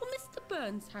beastly. Will Mr.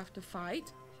 Burns have to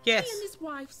fight? Yes. He and his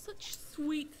wife, such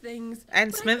sweet things.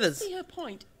 And but Smithers. I see her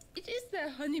point. It is their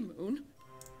honeymoon.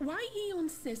 Why he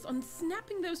insists on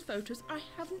snapping those photos, I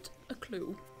haven't a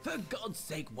clue. For God's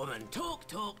sake, woman, talk,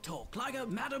 talk, talk, like a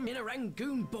madam in a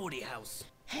Rangoon bawdy house.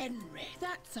 Henry,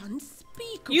 that's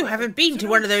unspeakable. You haven't been to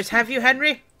one of those, have you,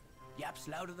 Henry? Yaps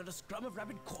louder than a scrum of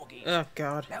rabid corgis. Oh,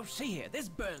 God. Now see here, this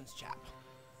Burns chap.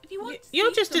 If you want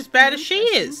you're just as bad as she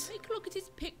is. Take a look at his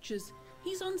pictures.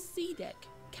 He's on C-Deck.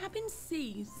 Cabin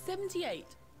C, 78.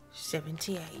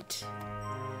 78.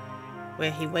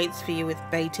 Where he waits for you with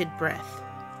bated breath.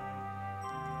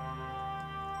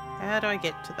 How do I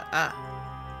get to the...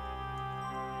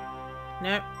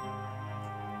 Nope.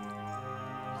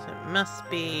 So it must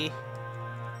be...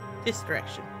 this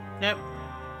direction. Nope.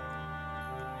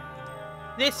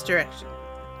 This direction.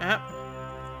 Oh.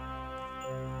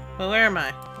 Well, where am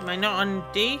I? Am I not on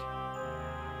D?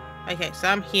 Okay, so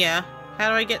I'm here. How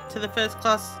do I get to the first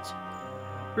class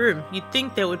room? You'd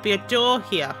think there would be a door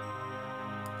here.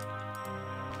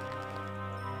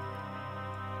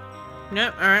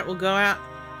 Nope, alright, we'll go out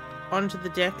onto the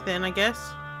deck then, I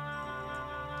guess.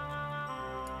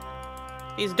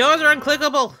 These doors are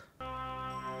unclickable!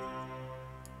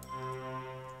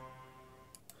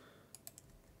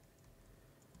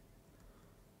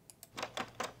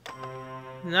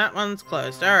 And that one's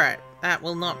closed. Alright, that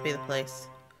will not be the place.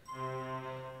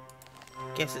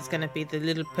 Guess it's gonna be the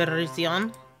little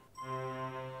Parisian.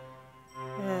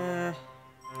 Here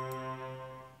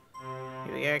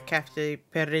we go, Cafe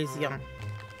Parisian.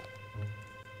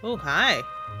 Oh, hi.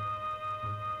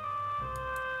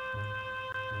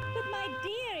 But my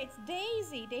dear, it's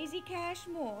Daisy. Daisy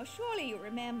Cashmore. Surely you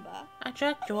remember. I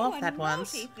jerked you off that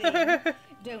once.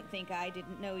 Don't think I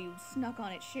didn't know you'd snuck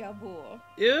on at Cherbourg.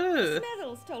 Ew.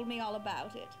 Smithers told me all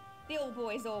about it. The old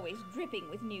boy's always dripping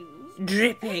with news.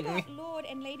 Dripping. They got Lord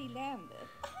and Lady Lambeth.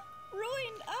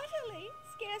 Ruined utterly.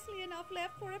 scarcely enough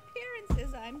left for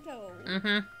appearances, I'm told.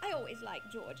 I always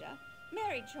liked Georgia.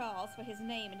 Married Charles for his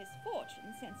name and his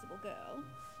fortune, sensible girl.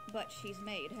 But she's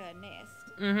made her nest.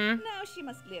 Now she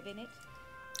must live in it.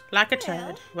 Like a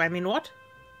turd. I mean, what?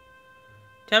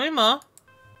 Tell me more.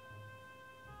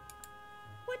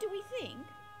 What do we think?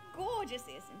 Gorgeous,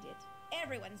 isn't it?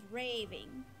 Everyone's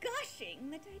raving,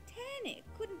 gushing. The Titanic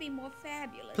couldn't be more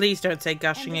fabulous. Please don't say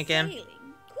gushing and the again.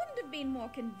 Sailing couldn't have been more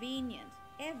convenient.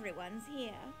 Everyone's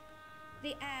here.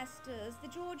 The Astors, the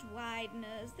George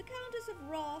Wideners, the Countess of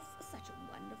Ross, such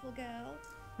a wonderful girl.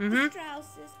 The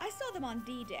Strausses, I saw them on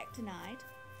D-deck tonight.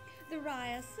 The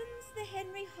Ryersons, the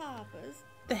Henry Harpers.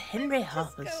 The Henry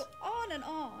Harpers. Just go on and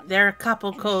on. They're a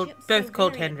couple both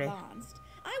called very Henry. Advanced.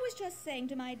 I was just saying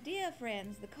to my dear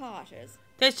friends, the Carters.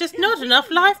 There's just not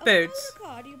enough lifeboats. A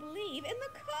car, do you believe, in the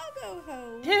cargo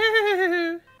hold.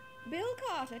 Bill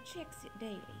Carter checks it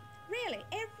daily. Really,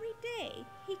 every day.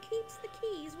 He keeps the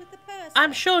keys with the purse.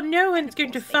 I'm sure no one's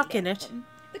going to fuck in it.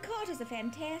 The Carters are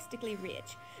fantastically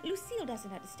rich. Lucille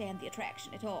doesn't understand the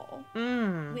attraction at all.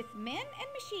 With men and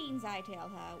machines, I tell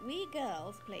her, we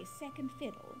girls play second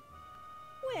fiddle.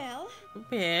 Well...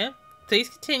 Yeah, please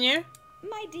continue.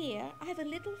 My dear, I have a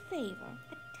little favor.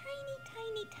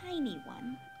 A tiny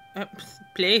one.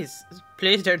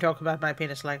 Please don't talk about my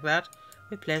penis like that.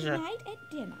 With pleasure. Tonight at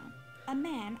dinner, a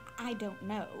man I don't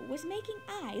know was making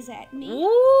eyes at me.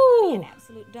 Ooh. Be an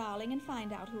absolute darling and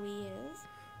find out who he is.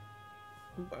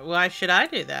 Why should I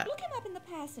do that? Look him up in the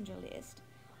passenger list.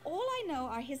 All I know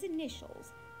are his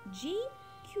initials.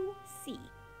 GQC.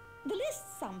 The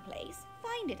list's someplace.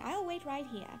 Find it. I'll wait right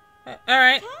here.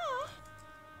 Alright.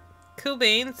 Cool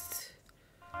beans.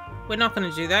 We're not going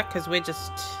to do that because we're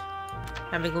just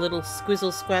having a little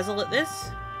squizzle squazzle at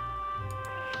this.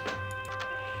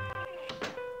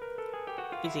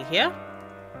 Is he here?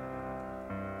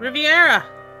 Riviera!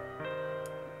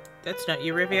 That's not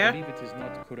you, Riviera. I believe it is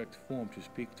not the correct form to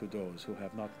speak to those who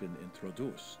have not been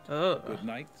introduced. Oh. Good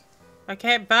night.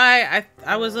 Okay, bye.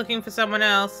 I was looking for someone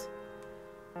else.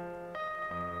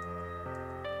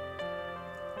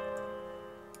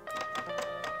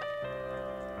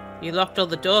 You locked all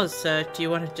the doors, so do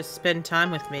you want to just spend time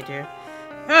with me, dear?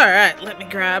 Alright, let me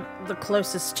grab the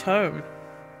closest tome.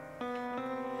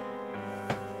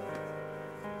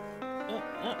 Oh,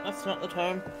 that's not the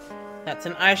tome. That's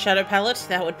an eyeshadow palette.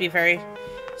 That would be very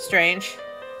strange.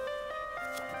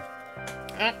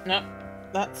 No.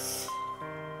 That's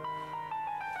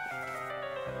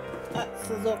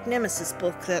the Loch Nemesis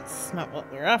book. That's not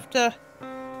what we're after.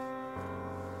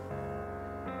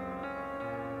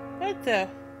 Right there.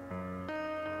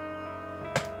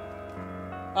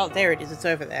 Oh, there it is. It's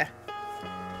over there.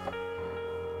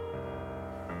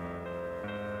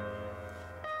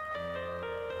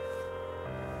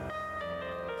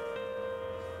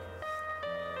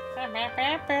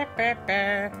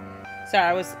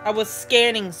 Sorry, I was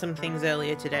scanning some things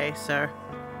earlier today, so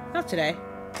not today.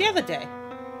 The other day.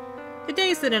 The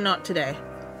days that are not today.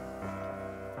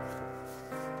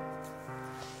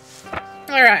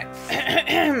 Alright.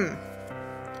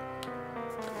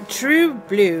 True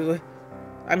Blue.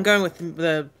 I'm going with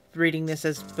the reading this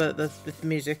as with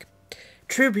music.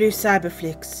 True Blue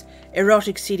Cyberflix.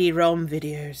 Erotic CD-ROM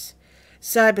videos.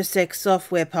 Cybersex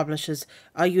software publishers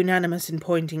are unanimous in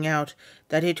pointing out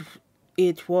that it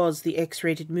was the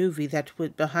X-rated movie that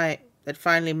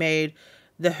finally made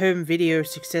the home video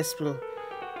successful.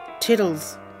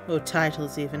 Titles, or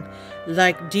titles even,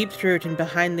 like Deep Throat and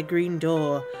Behind the Green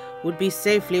Door, would be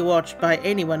safely watched by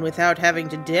anyone without having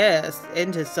to dare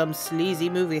enter some sleazy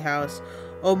movie house,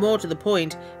 or more to the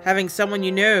point, having someone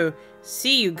you know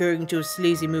see you going to a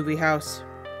sleazy movie house.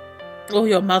 Or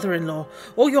your mother-in-law,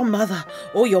 or your mother,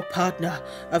 or your partner.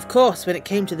 Of course, when it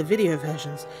came to the video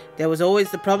versions, there was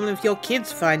always the problem of your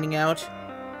kids finding out.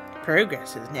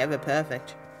 Progress is never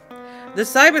perfect. The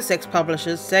cybersex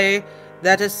publishers say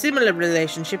that a similar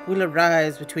relationship will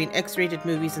arise between X-rated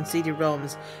movies and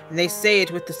CD-ROMs, and they say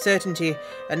it with the certainty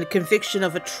and the conviction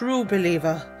of a true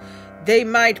believer. They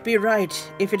might be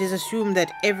right if it is assumed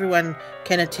that everyone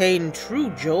can attain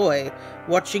true joy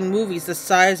watching movies the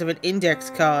size of an index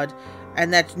card,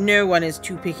 and that no one is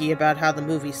too picky about how the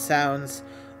movie sounds,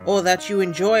 or that you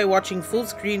enjoy watching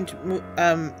full-screen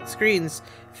screens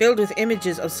filled with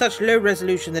images of such low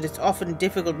resolution that it's often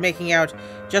difficult making out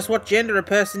just what gender a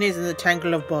person is in the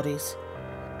tangle of bodies.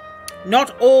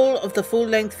 Not all of the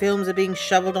full-length films are being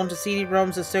shoveled onto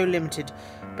CD-ROMs are so limited,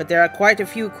 but there are quite a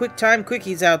few QuickTime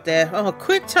Quickies out there. Oh,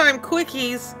 QuickTime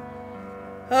Quickies!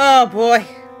 Oh boy.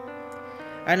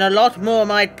 And a lot more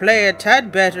might play a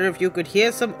tad better if you could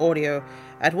hear some audio.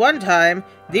 At one time,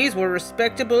 these were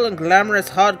respectable and glamorous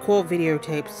hardcore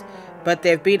videotapes. but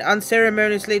they've been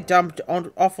unceremoniously dumped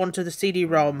off onto the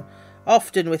CD-ROM,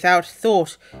 often without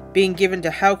thought being given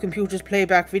to how computers play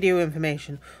back video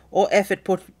information, or effort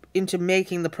put into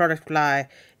making the product fly.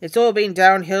 It's all been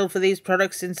downhill for these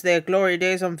products since their glory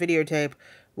days on videotape.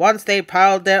 Once they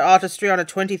piled their artistry on a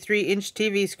 23-inch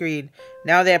TV screen.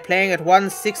 Now they're playing at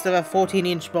 1/6 of a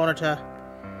 14-inch monitor.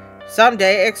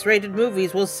 Someday, X-rated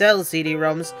movies will sell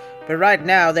CD-ROMs, but right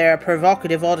now they're a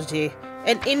provocative oddity.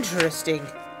 An interesting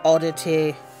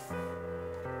oddity.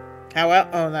 However,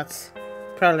 oh, that's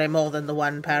probably more than the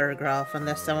one paragraph,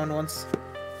 unless someone wants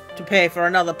to pay for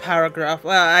another paragraph.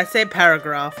 Well, I say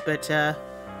paragraph, but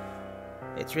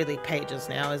it's really pages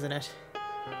now, isn't it?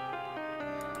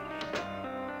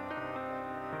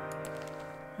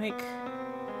 Like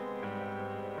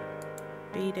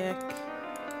B deck,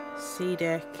 C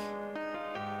deck,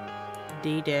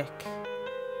 D deck.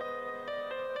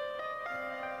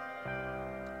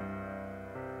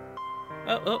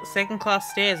 Oh, second class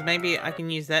stairs. Maybe I can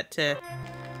use that to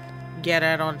get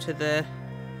out onto the...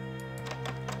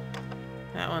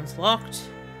 That one's locked.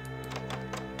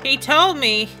 He told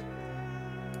me!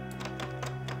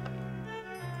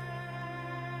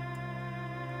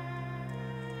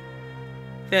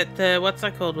 That the... What's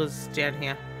that called was down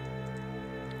here.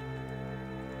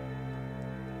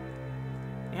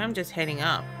 Yeah, I'm just heading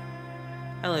up.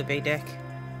 Hello, B-Deck.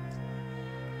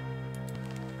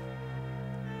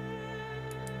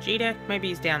 G-Deck? Maybe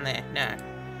he's down there. No.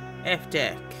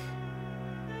 F-Deck.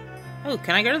 Oh,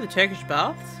 can I go to the Turkish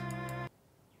baths?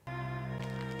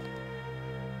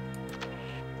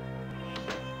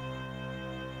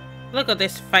 Look at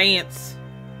this fence.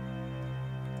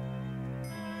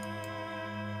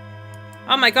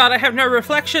 Oh my god, I have no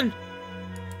reflection!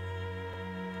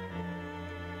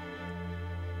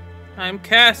 I'm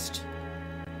cursed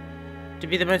to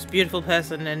be the most beautiful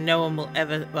person and no one will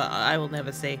ever... Well, I will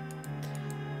never see.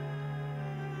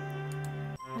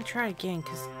 I'll try again,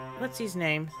 because... What's his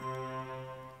name?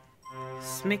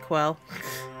 Smickwell.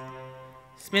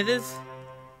 Smithers?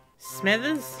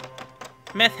 Smithers?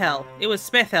 Smethel. It was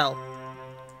Smethel.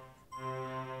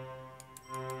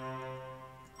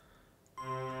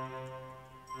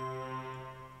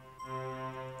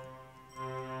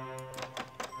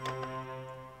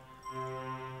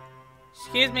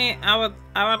 Excuse me, I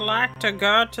would like to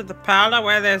go to the parlor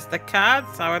where there's the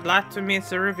cards. I would like to meet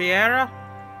the Riviera.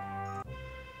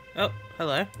 Oh,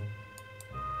 hello.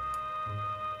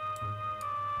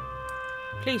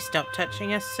 Please stop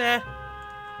touching us, sir.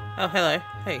 Oh, hello.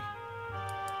 Hey.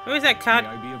 Where was that card?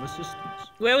 May I be of assistance?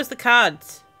 Where was the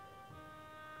cards?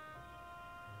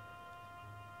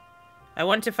 I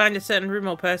want to find a certain room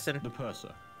or person. The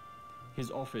purser.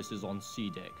 His office is on C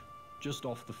deck, just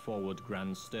off the forward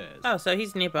grand stairs. Oh, so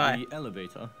he's nearby. The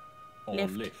elevator, or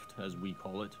lift as we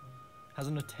call it, has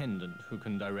an attendant who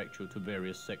can direct you to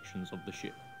various sections of the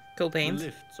ship. Cool beans. The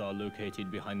lifts are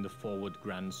located behind the forward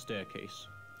grand staircase.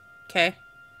 Okay.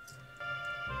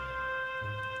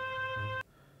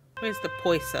 Where's the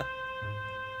poiser?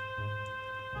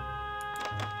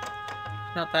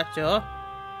 Not that door.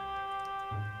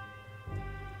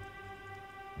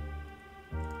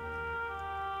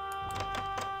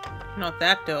 Not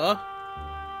that door.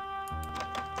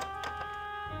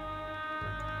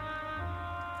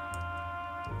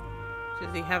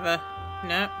 Does he have a...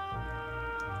 No.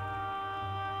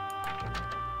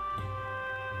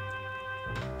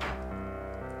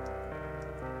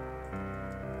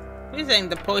 This ain't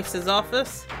the poiser's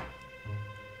office.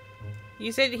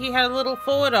 You said he had a little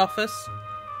forward office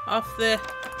off the...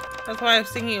 That's why I was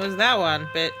thinking it was that one,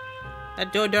 but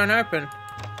that door don't open.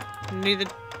 Neither...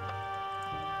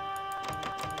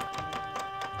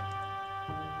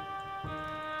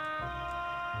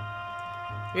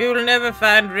 We will never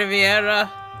find Riviera.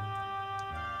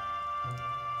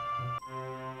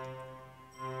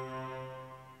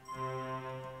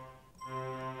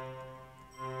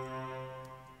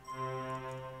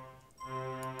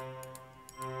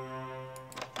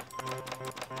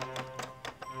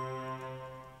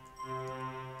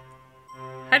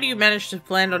 How do you manage to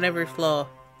land on every floor?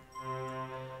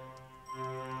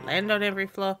 Land on every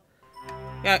floor?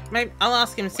 Yeah, maybe I'll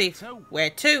ask him to see where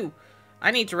to. I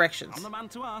need directions. I'm the man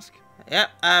to ask. Yep,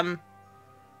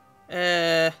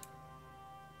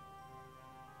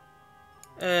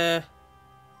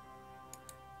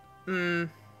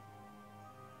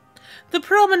 the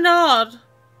promenade.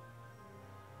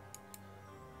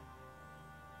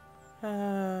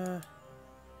 The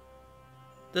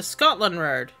Scotland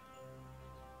Road.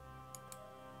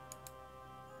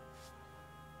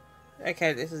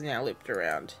 Okay, this is now looped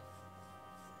around.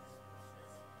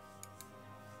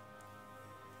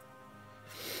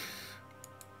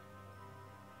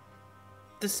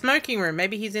 the smoking room.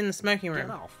 Maybe he's in the smoking room.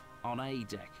 Get off on A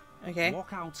deck. Okay.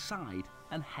 Walk outside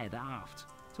and head aft,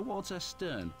 towards her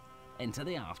stern. Enter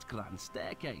the aft grand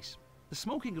staircase. The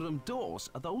smoking room doors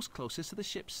are those closest to the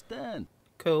ship's stern.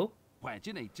 Cool. Where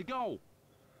do you need to go?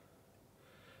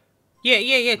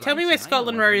 Yeah. Tell me where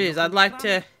Scotland Road is. I'd like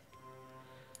to...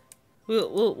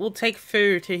 We'll take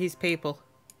food to his people.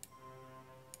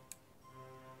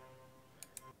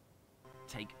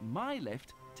 Take my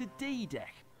lift to D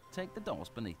deck. Take the doors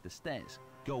beneath the stairs.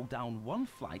 Go down one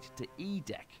flight to E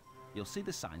deck. You'll see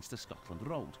the signs to Scotland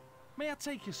Road. May I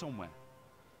take you somewhere?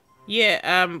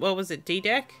 Yeah, what was it, D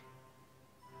deck?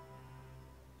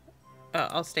 Oh,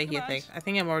 I'll stay here, thanks. I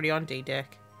think I'm already on D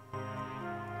deck.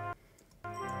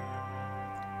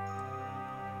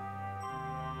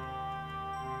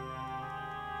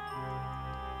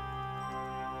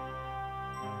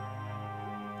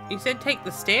 You said take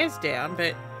the stairs down,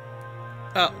 but...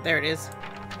 Oh, there it is.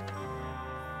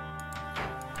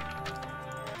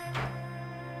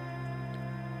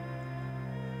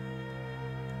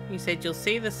 You said you'll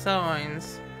see the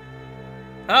signs.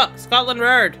 Oh, Scotland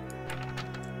Road.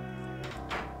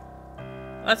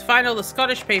 Let's find all the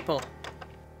Scottish people.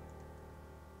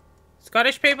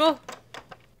 Scottish people?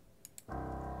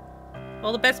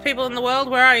 All the best people in the world,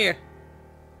 where are you?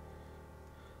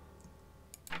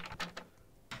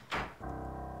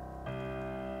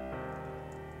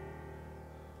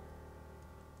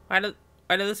 Why do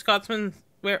the Scotsmen...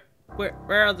 Where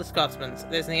are the Scotsmen?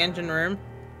 There's the engine room.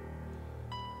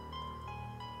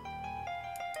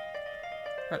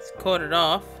 Let's cut it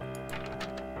off.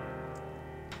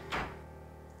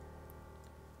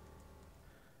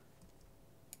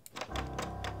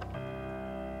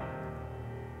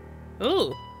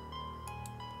 Ooh.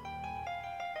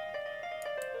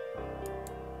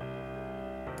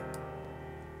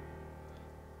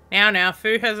 Now,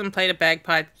 Fu hasn't played a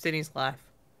bagpipes in his life.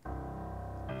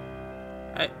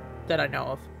 That I know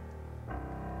of.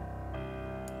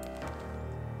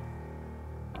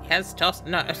 He has tossed...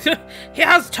 No. He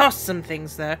has tossed some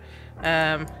things, though.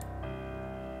 A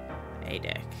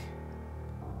deck.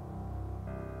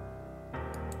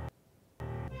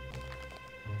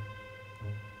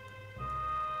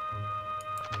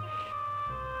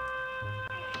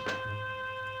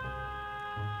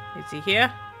 Is he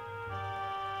here?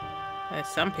 There's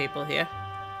some people here.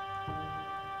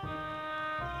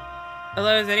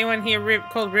 Hello, is anyone here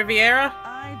called Riviera?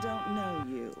 I don't know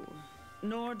you,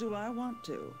 nor do I want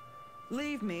to.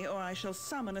 Leave me or I shall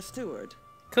summon a steward.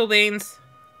 Cool beans.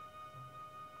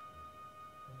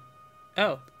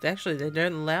 Oh, actually they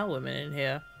don't allow women in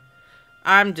here.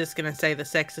 I'm just gonna say the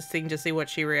sexist thing to see what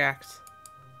she reacts.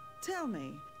 Tell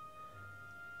me,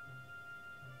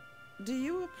 do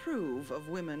you approve of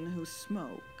women who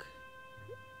smoke?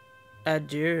 I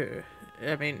do.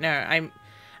 I mean, no,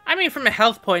 I mean, from a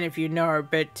health point of view, no,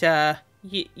 but,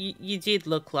 you did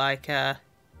look like,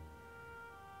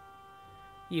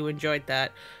 you enjoyed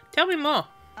that. Tell me more.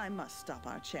 I must stop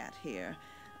our chat here.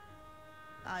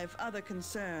 I've other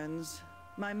concerns.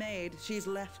 My maid, she's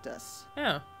left us.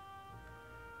 Oh.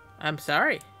 I'm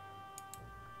sorry.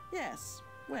 Yes,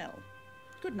 well,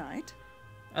 good night.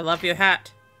 I love your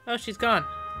hat. Oh, she's gone.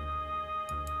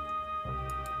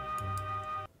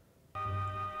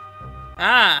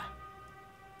 Ah!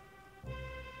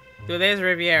 So there's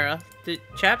Riviera.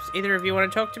 Chaps, either of you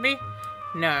want to talk to me?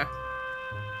 No.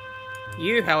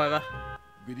 You, however.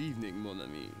 Good evening, mon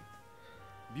ami.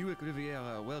 Buick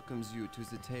Riviera welcomes you to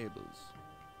the tables.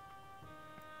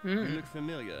 You look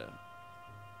familiar.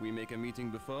 We make a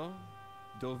meeting before?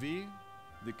 Deauville?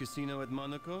 The casino at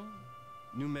Monaco?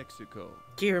 New Mexico.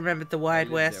 Do you remember the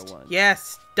Wide West?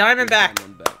 Yes, Diamondback.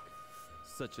 Diamondback.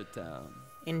 Such a town.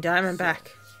 In Diamondback.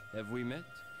 So, have we met?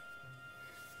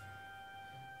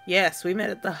 Yes, we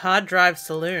met at the Hard Drive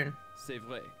Saloon. C'est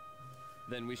vrai.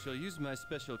 Then we shall use my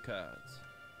special cards.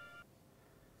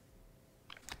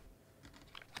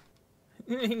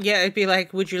 Yeah, it'd be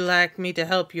like, would you like me to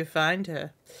help you find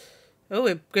her? Oh,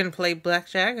 we're gonna play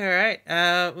blackjack? Alright.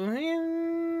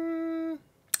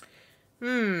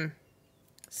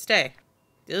 Stay.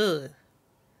 Ugh.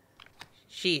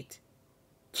 Cheat.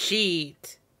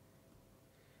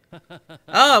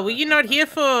 Oh, were you not here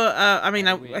for, I mean,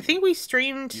 I think we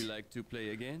streamed You like to play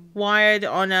again? Wired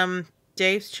on,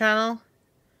 Dave's channel.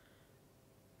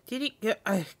 Did he,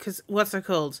 cause, what's it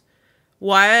called?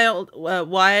 Wired,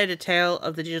 A Tale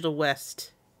of the Digital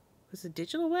West. Was it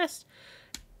Digital West?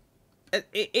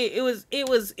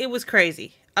 It was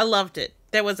crazy. I loved it.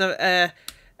 There was a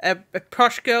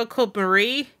posh girl called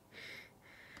Marie.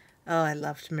 Oh, I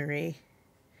loved Marie.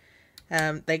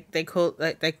 They call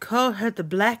her the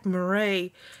Black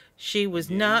Marie. She was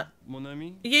not... Mon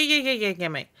ami? Yeah,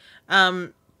 mate.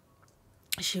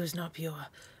 She was not pure.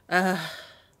 But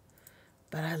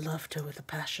I loved her with a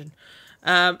passion.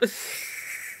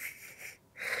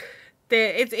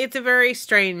 It's a very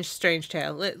strange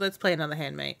tale. Let's play another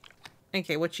hand, mate.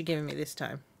 Okay, what you giving me this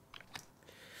time?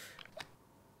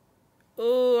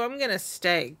 Oh, I'm gonna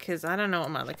stay, because I don't know what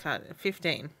my other card is.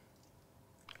 15.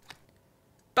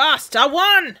 Bust! I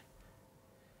won!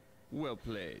 Well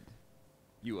played.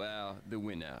 You are the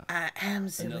winner. I am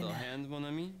the winner. Another hand, mon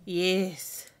ami?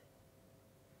 Yes.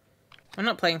 I'm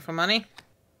not playing for money.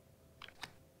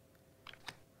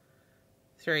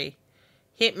 3.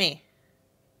 Hit me.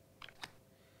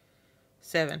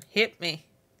 7. Hit me.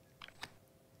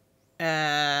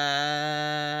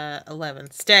 11.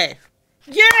 Stay.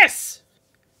 Yes!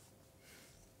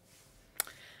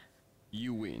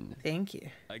 You win. Thank you.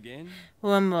 Again?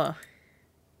 One more.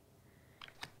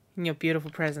 In your beautiful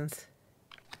presence.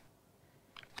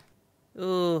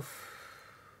 Oof.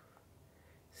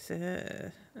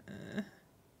 So,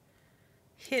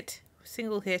 hit.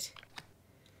 Single hit.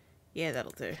 Yeah,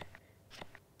 that'll do.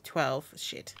 12.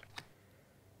 Shit.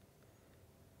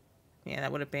 Yeah,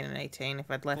 that would have been an 18 if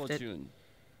I'd left Fortune.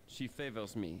 She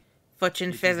favors me.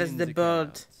 Fortune favors the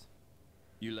bird.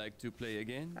 You like to play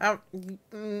again?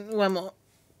 One more.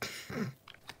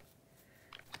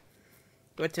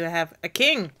 What do I have? A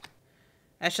king!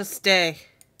 I shall stay.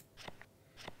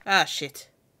 Ah, shit.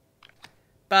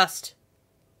 Bust.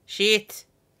 Shit.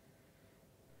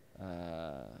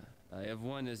 I have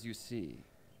won, as you see.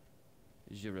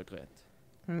 Je regrette.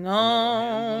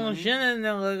 No, je ne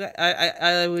regrette.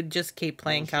 I would just keep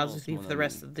playing cards with you for the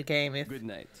rest of the game if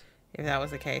that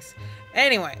was the case.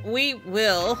 Anyway, we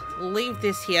will leave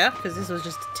this here because this was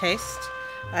just a test.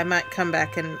 I might come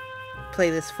back and play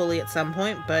this fully at some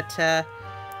point, but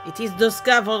it is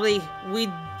DOScovery.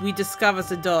 We discover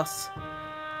the DOS.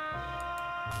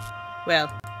 Well,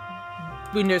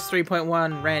 Windows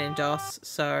 3.1 ran in DOS,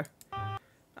 so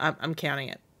I'm counting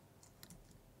it.